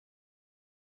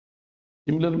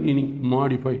 Similar meaning,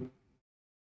 modified.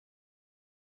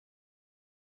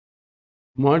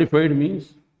 Modified means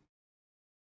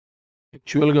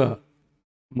actually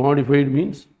modified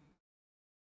means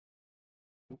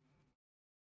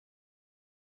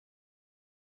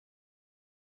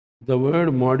the word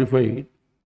modified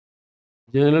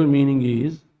general meaning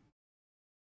is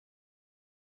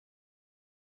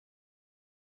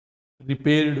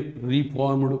repaired,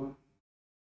 reformed,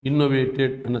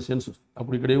 innovated అన్న sense.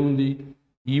 అప్పుడు ఇక్కడ ఏముంది?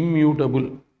 Immutable.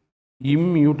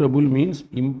 Immutable means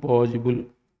impossible.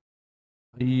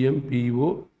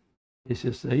 IMPOSSIBLE.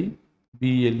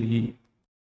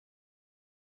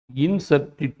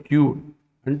 ఇన్సర్టిట్యూడ్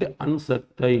అంటే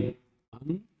uncertain.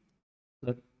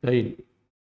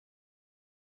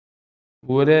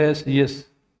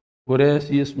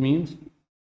 Voracious means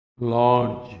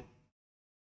large.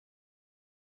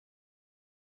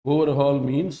 Overhaul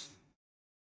means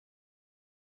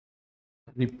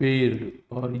repaired,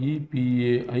 or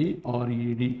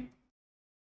EPAIRED.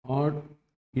 Or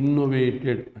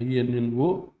innovated, INNO,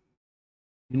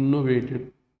 innovated,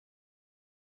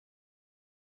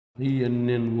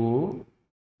 INNOVATD,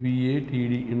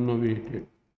 innovated.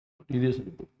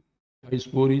 My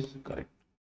score is correct.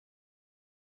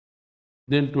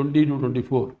 Then 20 to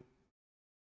 24.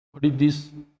 What is this?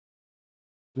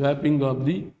 Swapping of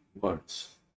the words.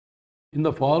 In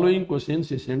the following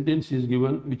questions, a sentence is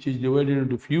given which is divided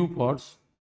into few parts.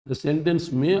 The sentence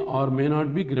may or may not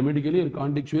be grammatically or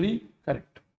contextually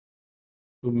correct.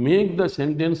 To make the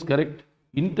sentence correct,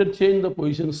 interchange the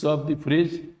positions of the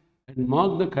phrase and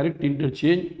mark the correct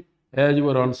interchange as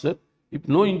your answer. If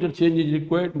no interchange is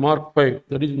required, mark 5.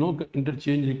 That is, no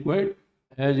interchange required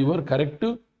as your correct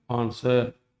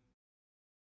answer.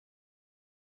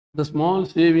 The small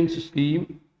savings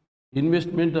scheme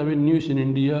investment avenues in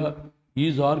India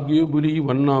is arguably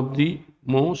one of the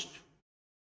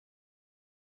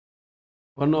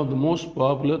most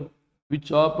popular,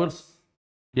 which offers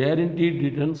guaranteed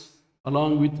returns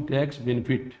along with tax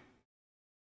benefit.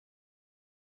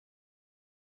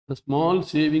 The small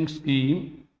savings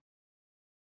scheme,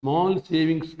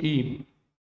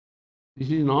 this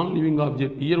is non-living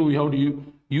object. Here we have to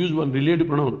use one related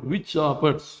pronoun, which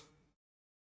offers.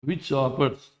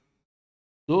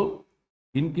 So,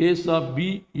 in case of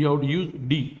B, you have to use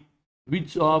D,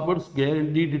 which offers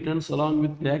guaranteed returns along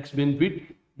with tax benefit,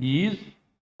 is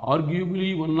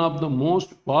arguably one of the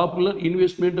most popular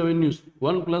investment avenues.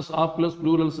 1 plus half plus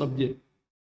plural subject.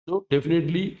 So,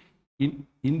 definitely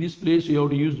in this place you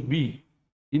have to use B.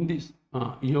 In this,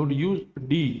 you have to use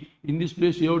D. In this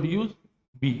place you have to use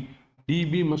B.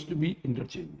 DB must be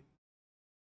interchangeable.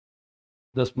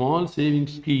 The small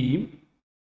savings scheme,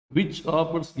 which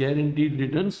offers guaranteed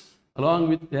returns along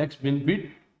with tax benefit,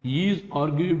 is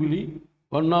arguably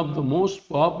one of the most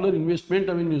popular investment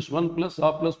avenues. 1 plus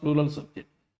half plus plural subject.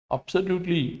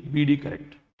 Absolutely BD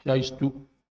correct. Choice 2.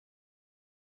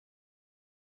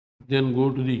 Then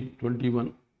go to the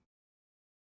 21.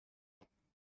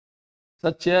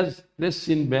 Such as stress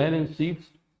in balance sheets,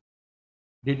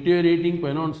 deteriorating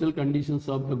financial conditions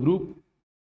of the group,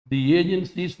 the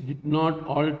agencies did not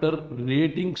alter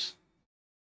ratings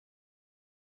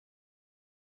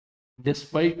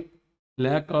despite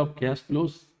lack of cash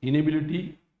flows,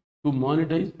 inability to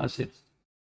monetize assets.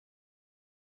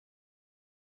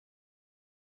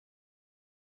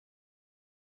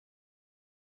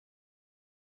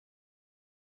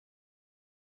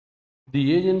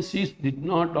 The agencies did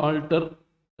not alter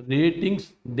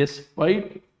ratings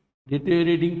despite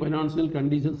deteriorating financial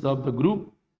conditions of the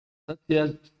group, such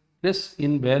as stress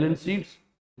in balance sheets,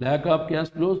 lack of cash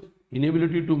flows,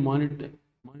 inability to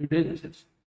monetize assets.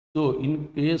 So, in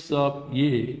case of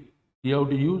A, you have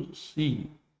to use C,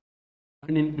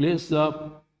 and in place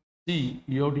of C,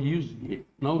 you have to use A.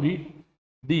 Now read,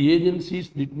 the agencies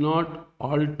did not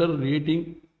alter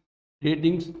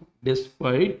ratings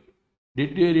despite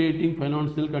deteriorating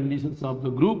financial conditions of the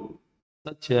group,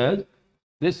 such as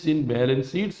stress in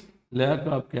balance sheets, lack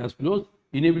of cash flows,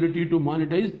 inability to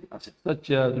monetize assets,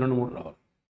 such as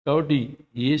Kabatti,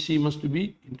 AC must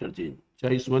be interchanged.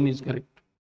 Choice 1 is correct.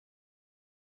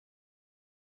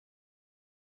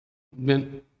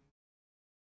 Then,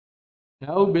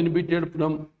 have benefited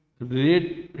from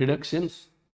rate reductions,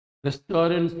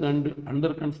 restaurants and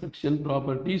under construction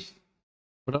properties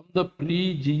from the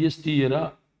pre-GST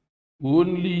era.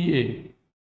 Only a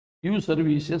few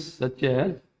services such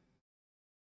as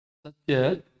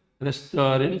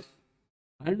restaurants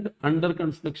and under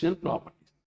construction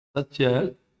properties, such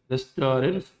as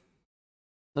restaurants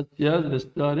and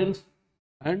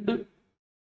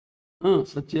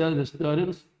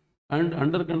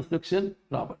under construction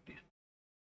properties.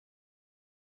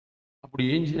 అప్పుడు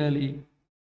ఏం చేయాలి?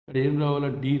 ఇక్కడ ఏం రావాలా?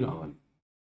 D రావాలి.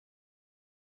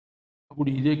 అప్పుడు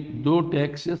ఇదే దో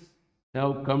taxes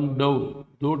have come down.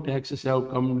 Though taxes have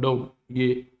come down. A.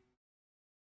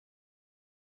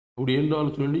 ఇప్పుడు ఏం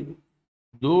రావాలి చూడండి.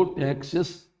 Though taxes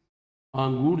on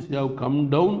goods have come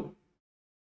down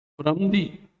from the,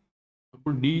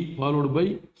 అప్పుడు D followed by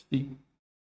C.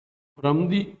 From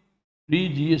the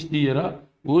pre-GST era,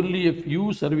 only a few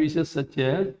services such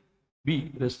as B,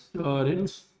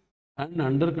 restaurants and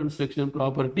under construction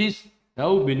properties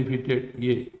have benefited.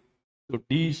 A. So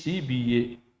DCBA.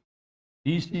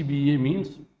 DCBA means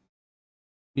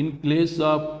in place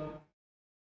of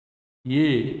A,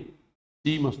 C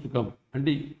must come. And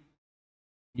A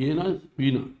na B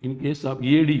na. In case of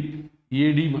AD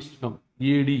must come.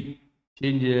 AD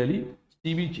change cheyali,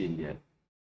 CB change cheyali.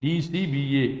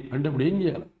 DCBA అంటే అప్పుడు ఏం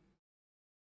చేయాలి?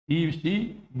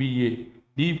 DCBA.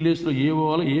 D ప్లేస్లో A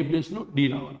పోవాలా, A ప్లేస్లో D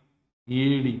రావాలి.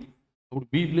 AD. అప్పుడు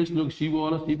B ప్లేస్లోకి C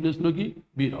పోవాలా, C ప్లేస్లోకి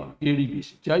B రావాలి. ADBC.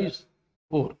 Choice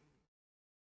 4.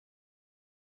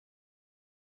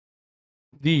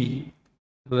 The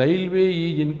railway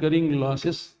is incurring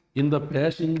losses in the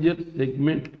passenger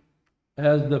segment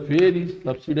as the fare is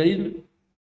subsidized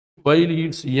while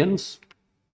its ends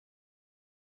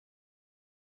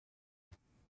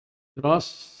cross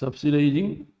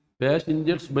subsidizing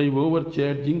passengers by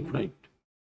overcharging freight.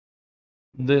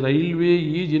 The railway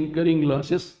is incurring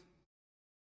losses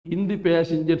in the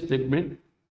passenger segment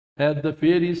as the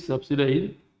fare is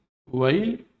subsidized,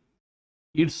 while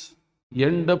its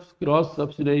end up cross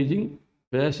subsidizing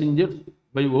passengers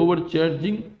by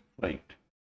overcharging freight.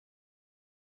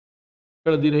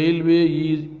 The railway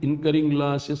is incurring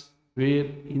losses where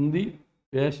in the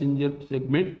passenger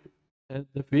segment as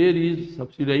the fare is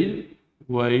subsidized,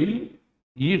 while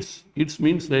its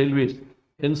means railways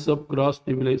ends up cross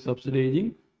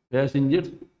subsidizing passengers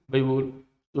by over.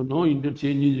 So no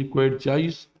interchange is required.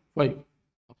 Choice 5.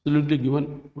 Absolutely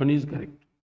given. 1 is correct.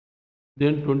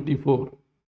 Then 24.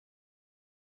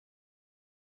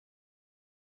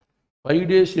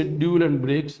 5-day schedule and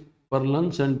breaks for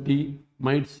lunch and tea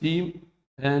might seem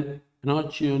an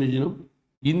anachronism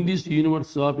in this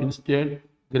universe of instant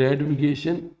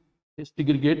gratification.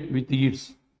 Segregate with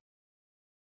ease.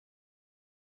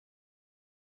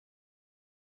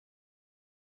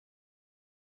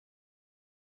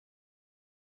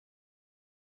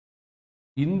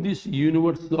 In this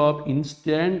universe of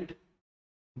instant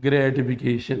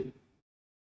gratification,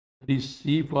 that is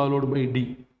C followed by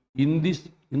D. In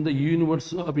the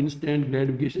universe of instant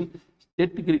gratification,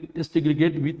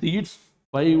 segregate with its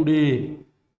 5-day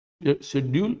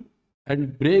schedule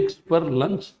and breaks for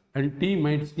lunch and tea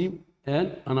might seem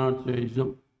an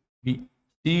anachronism. B.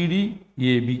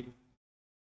 CDAB.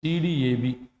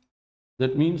 CDAB.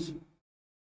 That means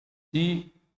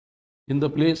C. In the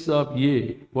place of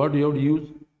A, what you have to use?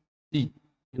 C.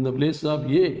 In the place of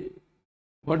A,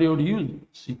 what you have to use?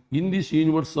 C. In this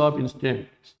universe of instant,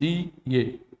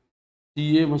 CA.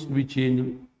 CA must be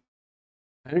changed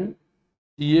and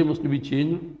CA must be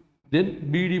changed,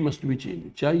 then BD must be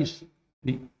changed. Choice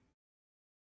D.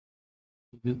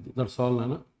 That's all,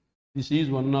 Nana. This is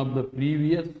one of the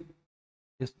previous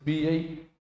SBI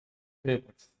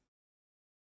papers.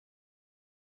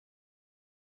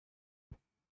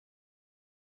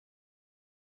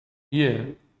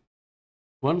 Here,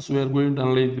 once we are going to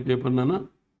analyze the paper, Nana.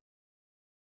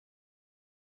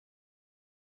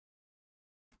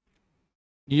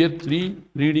 Here 3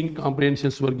 reading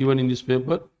comprehensions were given in this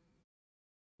paper.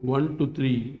 1 to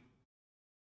 3.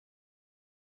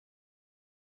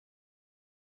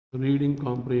 Reading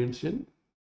comprehension,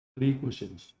 3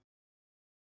 questions.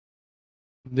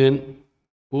 Then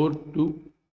 4 to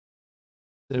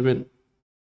 7.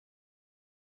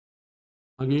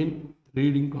 Again,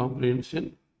 reading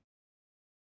comprehension,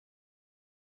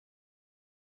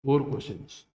 4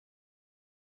 questions.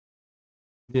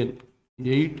 Then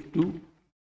 8 to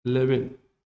 11.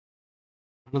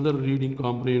 Another reading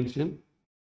comprehension,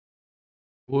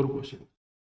 4 questions.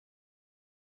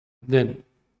 Then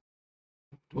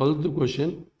 12th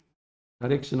question,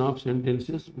 correction of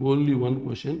sentences, only 1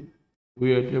 question.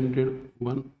 We attempted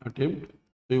 1 attempt,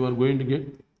 so you are going to get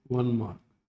 1 mark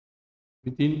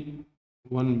within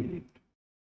 1 minute.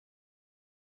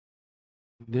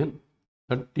 Then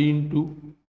 13 to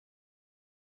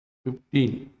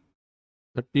 15.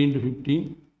 13 to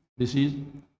 15. This is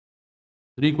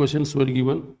 3 questions were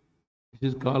given.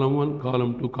 This is column 1,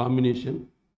 column 2 combination.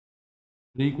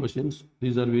 3 questions.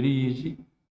 These are very easy.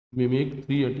 You may make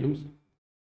 3 attempts.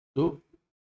 So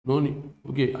no need.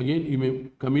 Okay, again you may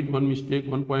commit 1 mistake,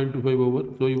 1.25 over.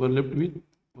 So you are left with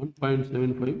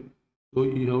 1.75. So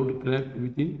you have to crack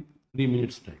within 3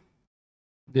 minutes time.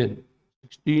 Then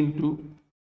 16 to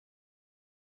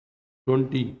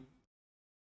 20.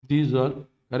 These are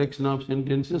correction of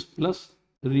sentences plus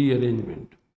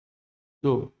rearrangement.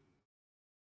 So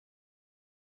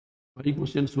 5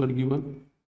 questions were given,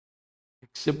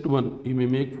 except 1. You may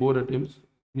make 4 attempts.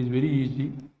 It is very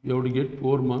easy. You have to get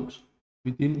 4 marks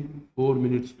within 4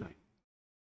 minutes time.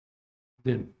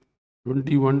 Then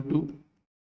 21 to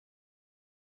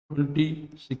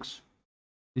 26.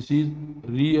 This is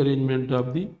rearrangement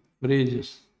of the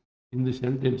phrases in the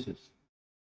sentences.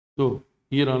 So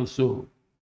here also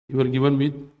you are given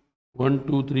with 1,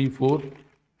 2, 3, 4,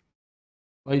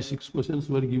 5, 6 questions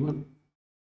were given.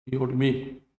 You have to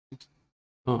make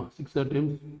 6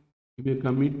 attempts. You may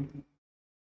commit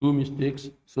 2 mistakes.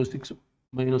 So 6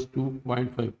 minus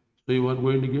 2.5. So you are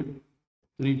going to get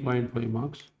 3.5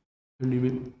 marks and you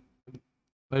may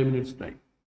 5 minutes time.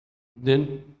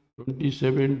 Then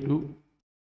 27 to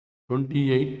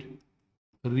 28,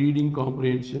 reading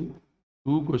comprehension,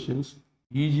 2 questions,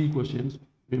 easy questions.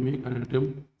 You may make an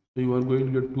attempt. So you are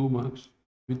going to get 2 marks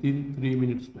within 3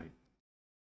 minutes time.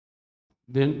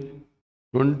 Then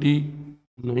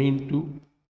 29 to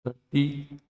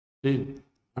 30,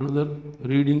 another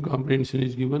reading comprehension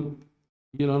is given.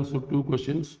 Here also 2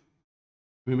 questions.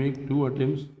 We make 2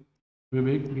 attempts. you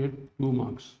may get 2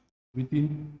 marks within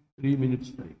 3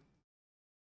 minutes time.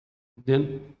 Then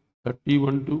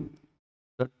 31 to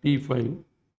 35.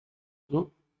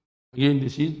 So again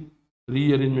this is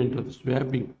rearrangement of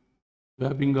swapping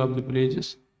of the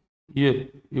pages. Here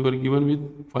you are given with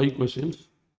 5 questions.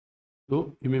 So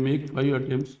you may make 5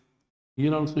 attempts.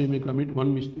 Here also you may commit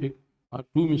 1 mistake or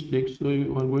 2 mistakes. So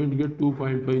you are going to get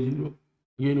 2.50.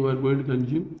 Again you are going to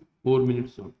consume 4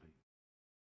 minutes of time.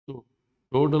 So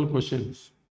total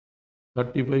questions,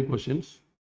 35 questions.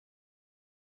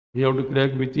 You have to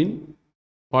crack within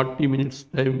 40 minutes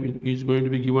time is going to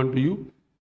be given to you.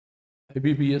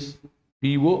 IBPS,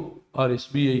 PO or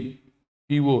SBI,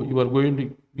 PO, you are going to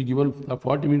be given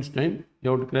 40 minutes time.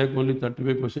 You have to crack only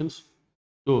 35 questions.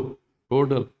 So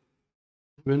total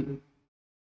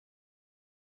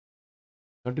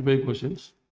 35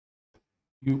 questions.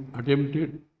 You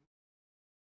attempted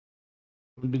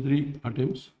 23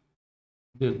 attempts.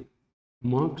 Then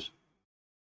marks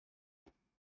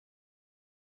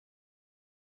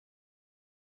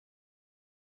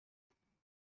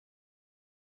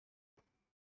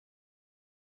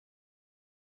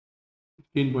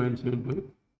 16.75.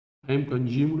 Time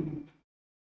consumed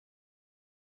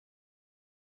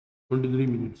 23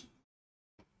 minutes.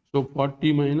 So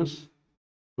 40 minus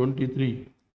 23,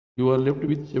 you are left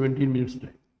with 17 minutes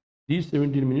time. These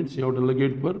 17 minutes you have to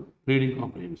allocate for reading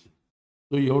comprehension.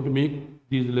 So you have to make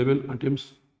these 11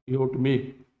 attempts. You have to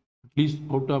make at least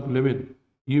out of 11,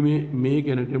 you may make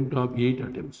an attempt of 8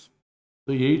 attempts.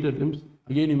 So 8 attempts,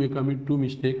 again you may commit 2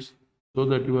 mistakes, so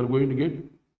that you are going to get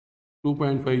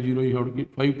 2.50, you have to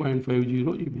get 5.50, you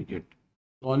may get.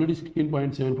 So already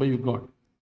 16.75 you got.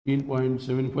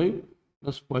 16.75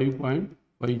 plus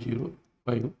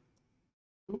 5.505.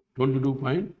 So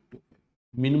 22.25.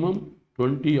 Minimum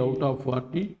 20 out of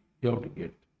 40 you have to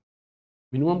get.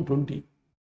 Minimum 20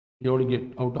 you have to get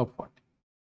out of 40.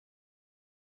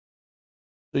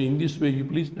 So in this way, you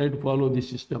please try to follow this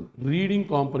system. Reading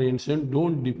comprehension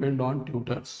don't depend on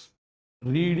tutors.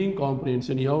 Reading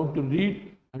comprehension, you have to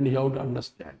read and you have to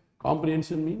understand.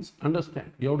 Comprehension means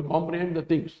understand. You have to comprehend the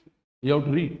things. You have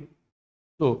to read.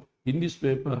 So in this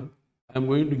paper, I am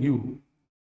going to give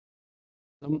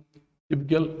some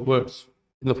typical words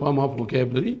in the form of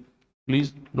vocabulary.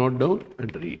 Please note down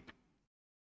and read.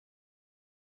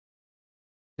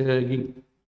 Tagging,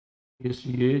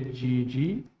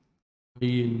 SAGGING.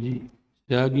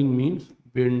 Tagging means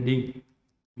bending,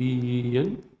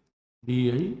 BENDING.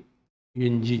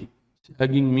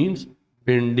 Tagging means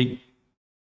bending.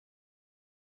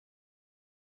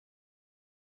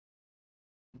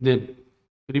 Then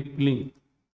crippling,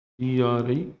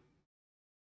 CRIPPLING.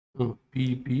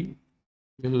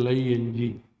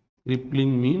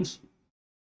 Crippling means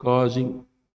causing,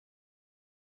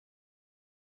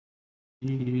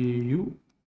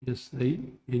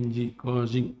 CAUSING,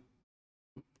 causing.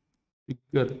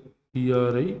 Trigger,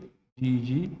 TRIGGER,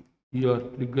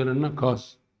 trigger and cause.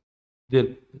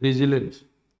 Then resilience,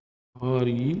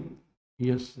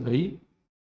 RESILIENCE.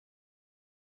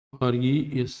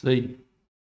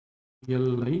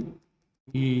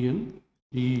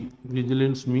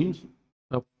 Resilience means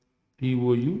tough,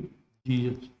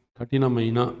 TOUGH,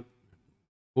 katinamaina.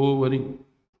 Overing,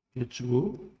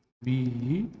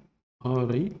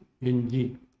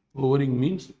 HOVERING. Overing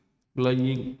means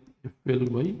flying,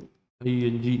 FLYING.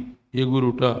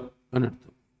 Eguruta అని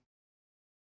అర్థం.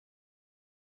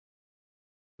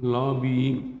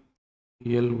 Lobbying,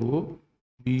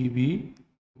 LOBBYING.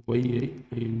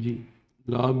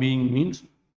 Lobbying means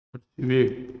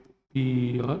persuade,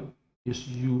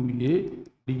 PERSUADE,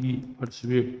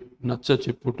 persuade, నచ్చ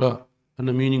చెప్పుట అన్న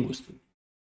meaning వస్తుంది.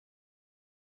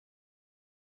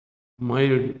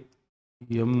 Mired,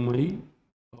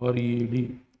 MIRED.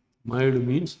 Mired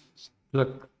means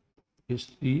struck,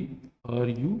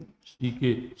 STRUCK,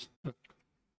 struck.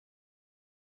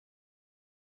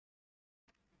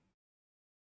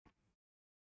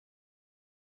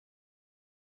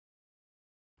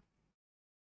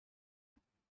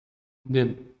 Then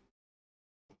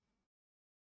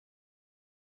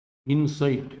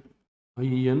insight,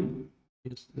 INSIGHT.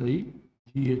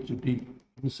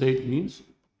 Insight means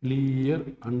clear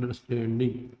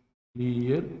understanding.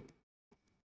 Clear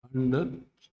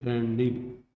understanding,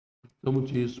 అర్థము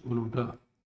చేసుకొనుట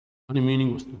అని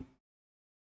meaning వస్తుంది.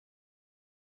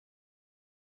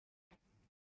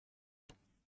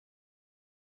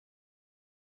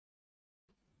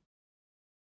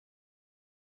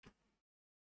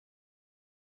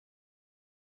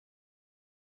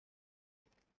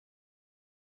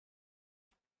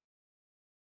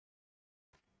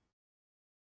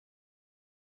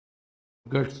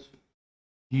 Guts,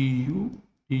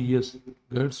 GUTS, GS.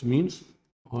 Guts means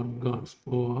organs.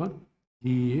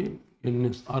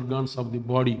 ORGANS. Organs of the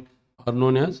body are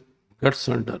known as guts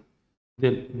center.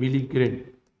 Then belligerent.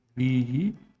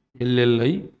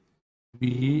 BELLI.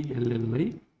 GERENT.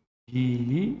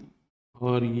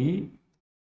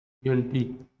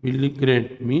 Belligerent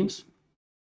means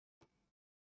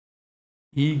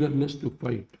eagerness to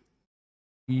fight.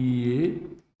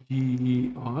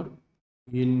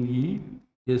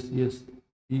 EAGERNESS.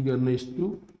 eagerness to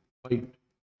fight.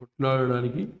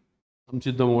 కొట్లాడడానికి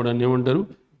సంసిద్ధం అవడాన్ని ఏమంటారు?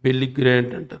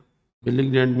 బెల్లిగ్రాంట్ అంటారు.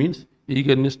 బెల్లిగ్రాంట్ means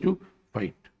eagerness to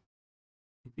fight.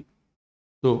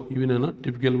 So ఇవి నా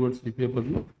typical words ఈ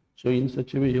పేపర్లో. So in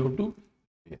such way you have to.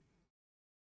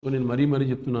 So నేను మరీ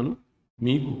చెప్తున్నాను,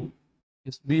 మీకు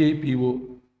SBI PO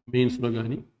మెయిన్స్లో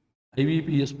కానీ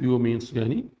IBPS PO మెయిన్స్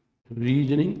కానీ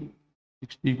రీజనింగ్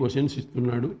 60 క్వశ్చన్స్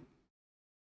ఇస్తున్నాడు.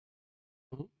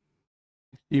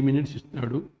 60 minutes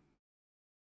ఇస్తాడు.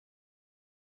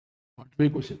 45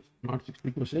 questions, not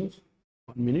 60 questions,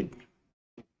 1 minute.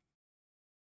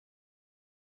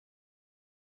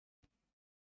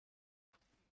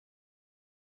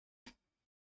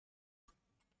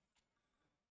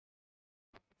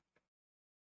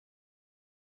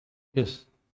 Yes,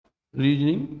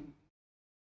 reasoning.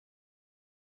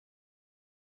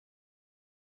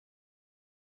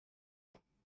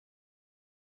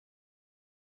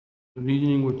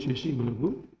 Reasoning వచ్చేసి మనకు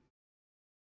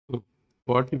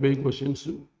 45 questions,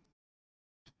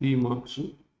 3 marks,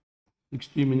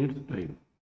 60 minutes time.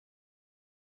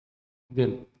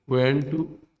 Then quant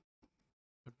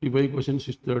 35 questions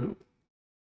ఇస్తాడు,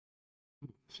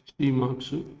 60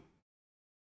 marks,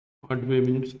 45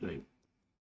 minutes time.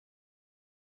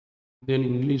 Then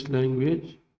English language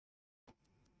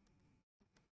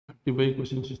 35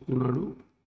 questions ఇస్తున్నాడు,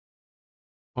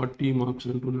 40 మార్క్స్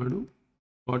అంటున్నాడు,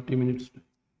 40 minutes time.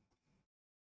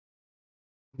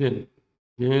 Then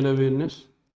general awareness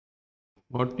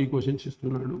 40 questions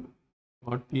ఇస్తున్నాడు,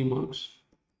 40 marks,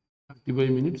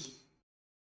 35 minutes.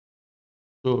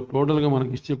 So టోటల్గా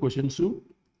మనకి ఇచ్చే questions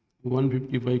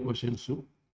 155 questions,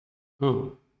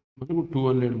 మనకు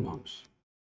 200 మార్క్స్.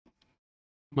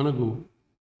 మనకు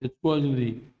తెచ్చుకోవాల్సింది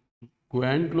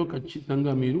క్వాంట్లో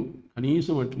ఖచ్చితంగా మీరు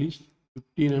కనీసం అట్లీస్ట్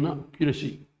 15 అయినా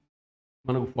అక్యురసీ.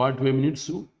 మనకు 45 minutes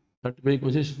 35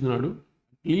 క్వశ్చన్స్ ఇస్తున్నాడు.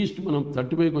 అట్లీస్ట్ మనం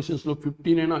 35 క్వశ్చన్స్లో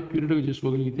 15 అయినా అక్యురేట్గా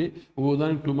చేసుకోగలిగితే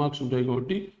దానికి 2 మార్క్స్ ఉంటాయి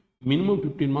కాబట్టి మినిమం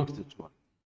 15 మార్క్స్ తెచ్చుకోవాలి.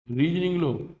 రీజనింగ్లో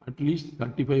అట్లీస్ట్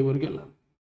 35 వరకు వెళ్ళాలి,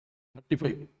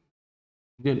 35.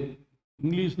 దెన్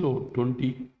ఇంగ్లీష్లో 20,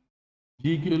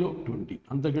 జీకేలో 20,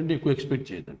 అంతకంటే ఎక్కువ ఎక్స్పెక్ట్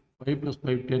చేయదండి. 5 +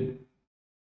 5 10,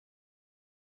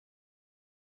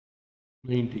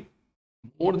 90,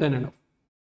 more than enough.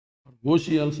 OC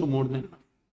also more than enough.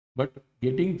 But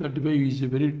getting 35 is a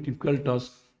very difficult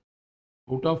task.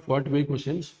 Out of 45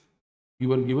 questions, you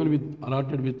are given with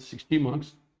allotted with 60 marks,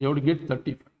 you have to get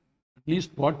 35. At least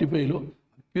 45లో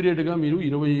అక్యురేట్గా మీరు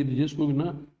 25 చేసుకోకుండా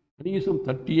కనీసం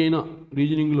 30 అయినా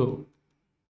రీజనింగ్లో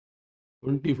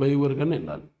 25 వరకన్నా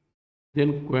వెళ్ళాలి.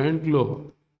 Then క్వాంట్లో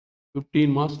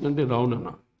 15 marks కంటే రావునన్న.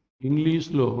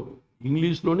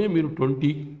 ఇంగ్లీష్లోనే మీరు 20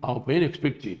 ఆ పైన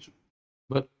ఎక్స్పెక్ట్ చేయొచ్చు.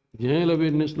 బట్ జనరల్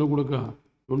అవేర్నెస్లో కూడా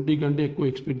 20 కంటే ఎక్కువ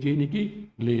ఎక్స్పెక్ట్ చేయడానికి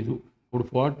లేదు. ఇప్పుడు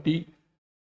 40,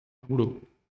 ఇప్పుడు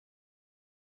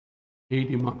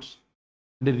 80 మార్క్స్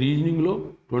అంటే రీజనింగ్లో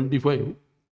 25,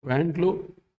 క్వాంట్లో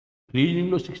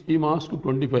రీజనింగ్లో 60 మార్క్స్కు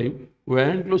 25,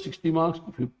 క్వాంట్లో 60 మార్క్స్కు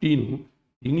 15,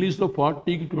 ఇంగ్లీష్లో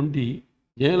 40కి 20,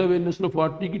 జనరల్ అవేర్నెస్లో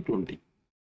 40కి 20.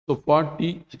 సో 40,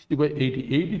 65,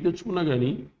 80 తెచ్చుకున్నా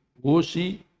కానీ ఓసీ,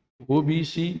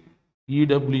 ఓబీసీ,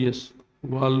 ఈడబ్ల్యూఎస్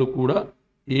వాళ్ళు కూడా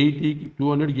 80కి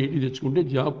 280 తెచ్చుకుంటే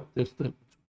జాబ్ తెస్తారు.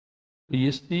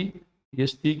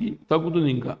 ఎస్టీకి తగ్గుతుంది,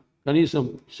 ఇంకా కనీసం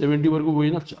 70 వరకు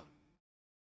పోయినా చాలు.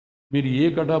 మీరు ఏ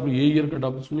ఇయర్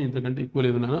కటాప్ తీసుకున్నా ఇంతకంటే ఎక్కువ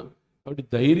లేదు నాన్న. కాబట్టి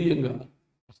ధైర్యంగా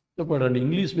కష్టపడండి,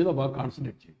 ఇంగ్లీష్ మీద బాగా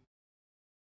కాన్సన్ట్రేట్ చేయండి.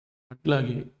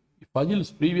 అట్లాగే ఈ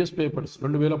పజిల్స్ ప్రీవియస్ పేపర్స్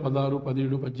 2016,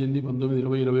 17, 18, 19,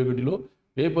 20, 21లో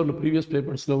పేపర్లు ప్రీవియస్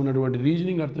పేపర్స్లో ఉన్నటువంటి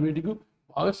రీజనింగ్ అర్థమెటిక్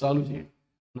బాగా సాల్వ్ చేయండి.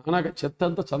 నానాక చెత్త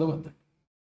అంతా చదవద్దండి.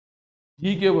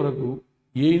 జీకే వరకు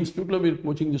ఏ ఇన్స్టిట్యూట్లో మీరు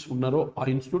కోచింగ్ తీసుకున్నారో ఆ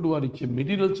ఇన్స్టిట్యూట్ వారు ఇచ్చే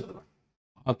మెటీరియల్ చదవండి.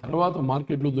 ఆ తర్వాత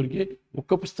మార్కెట్లో దొరికే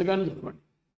ఒక్క పుస్తకాన్ని చదవండి.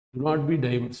 Do not be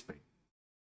diversified.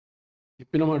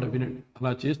 చెప్పిన మాట వినండి.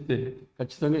 అలా చేస్తే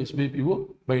ఖచ్చితంగా SBI PO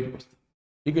బయటకు వస్తుంది.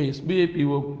 ఇక SBI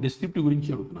PO డెస్క్రిప్టివ్ గురించి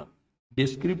అడుగుతున్నారు.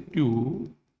 డెస్క్రిప్టివ్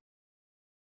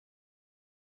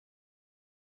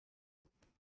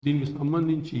దీనికి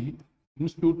సంబంధించి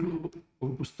ఇన్స్టిట్యూట్లో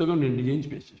ఒక పుస్తకం నేను డిజైన్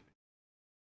చేసి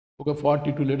ఒక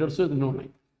 42 లెటర్స్ ఉన్నాయి.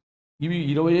 ఇవి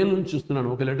 20 ఏళ్ళ నుంచి చూస్తున్నాను.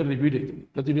 ఒక లెటర్ రిపీట్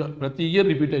అవుతుంది, ప్రతి ఇయర్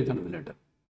రిపీట్ అవుతుంది లెటర్.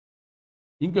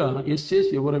 ఇంకా ఎస్సేస్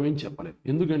ఎవరమేం చెప్పలేదు.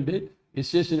 ఎందుకంటే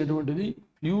ఎస్ఎస్ అనేటువంటిది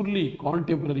ప్యూర్లీ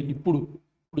కాంటెంపరీ, ఇప్పుడు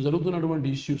జరుగుతున్నటువంటి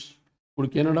ఇష్యూస్. ఇప్పుడు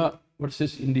కెనడా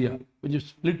వర్సెస్ ఇండియా కొంచెం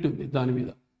స్ప్లిట్ ఉంది దాని మీద,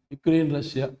 యుక్రెయిన్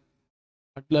రష్యా,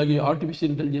 అట్లాగే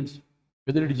artificial intelligence,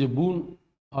 whether it is a boon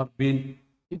are Bain,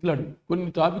 ఇట్లాంటి కొన్ని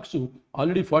టాపిక్స్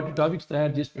ఆల్రెడీ 40 టాపిక్స్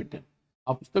తయారు చేసి పెట్టాను.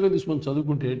 ఆ పుస్తకం తీసుకొని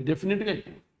చదువుకుంటే డెఫినెట్గా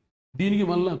అయిపోయింది. దీనికి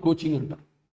మళ్ళీ కోచింగ్ అంటారు.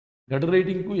 లెటర్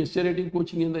రైటింగ్కు ఎస్ఏ రైటింగ్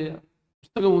కోచింగ్ ఏందయ్యా?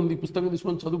 పుస్తకం ఉంది, పుస్తకం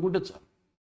తీసుకొని చదువుకుంటే చాలు.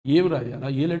 ఏం రాయాలా,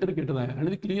 ఏ లెటర్కి ఎట్లా రాయాలి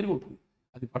అనేది క్లియర్గా ఉంటుంది.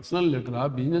 అది పర్సనల్ లెటరా,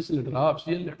 బిజినెస్ లెటరా,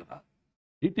 అఫీషియల్ లెటరా,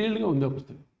 డీటెయిల్డ్గా ఉంది ఆ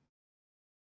పుస్తకం.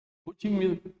 కోచింగ్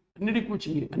మీద అన్నిటికీ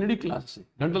కోచింగ్, అన్నిటికీ క్లాసెస్,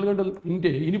 గంటలు గంటలు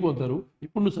వింటే వినిపోతారు.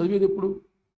 ఇప్పుడు నువ్వు చదివేది ఎప్పుడు?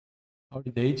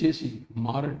 కాబట్టి దయచేసి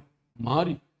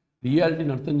మారి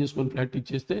రియాలిటీని అర్థం చేసుకొని ప్రాక్టీస్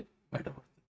చేస్తే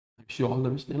బయటపడుతుంది. I wish you all the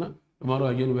best. Tomorrow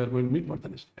again we are going to meet for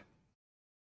the next.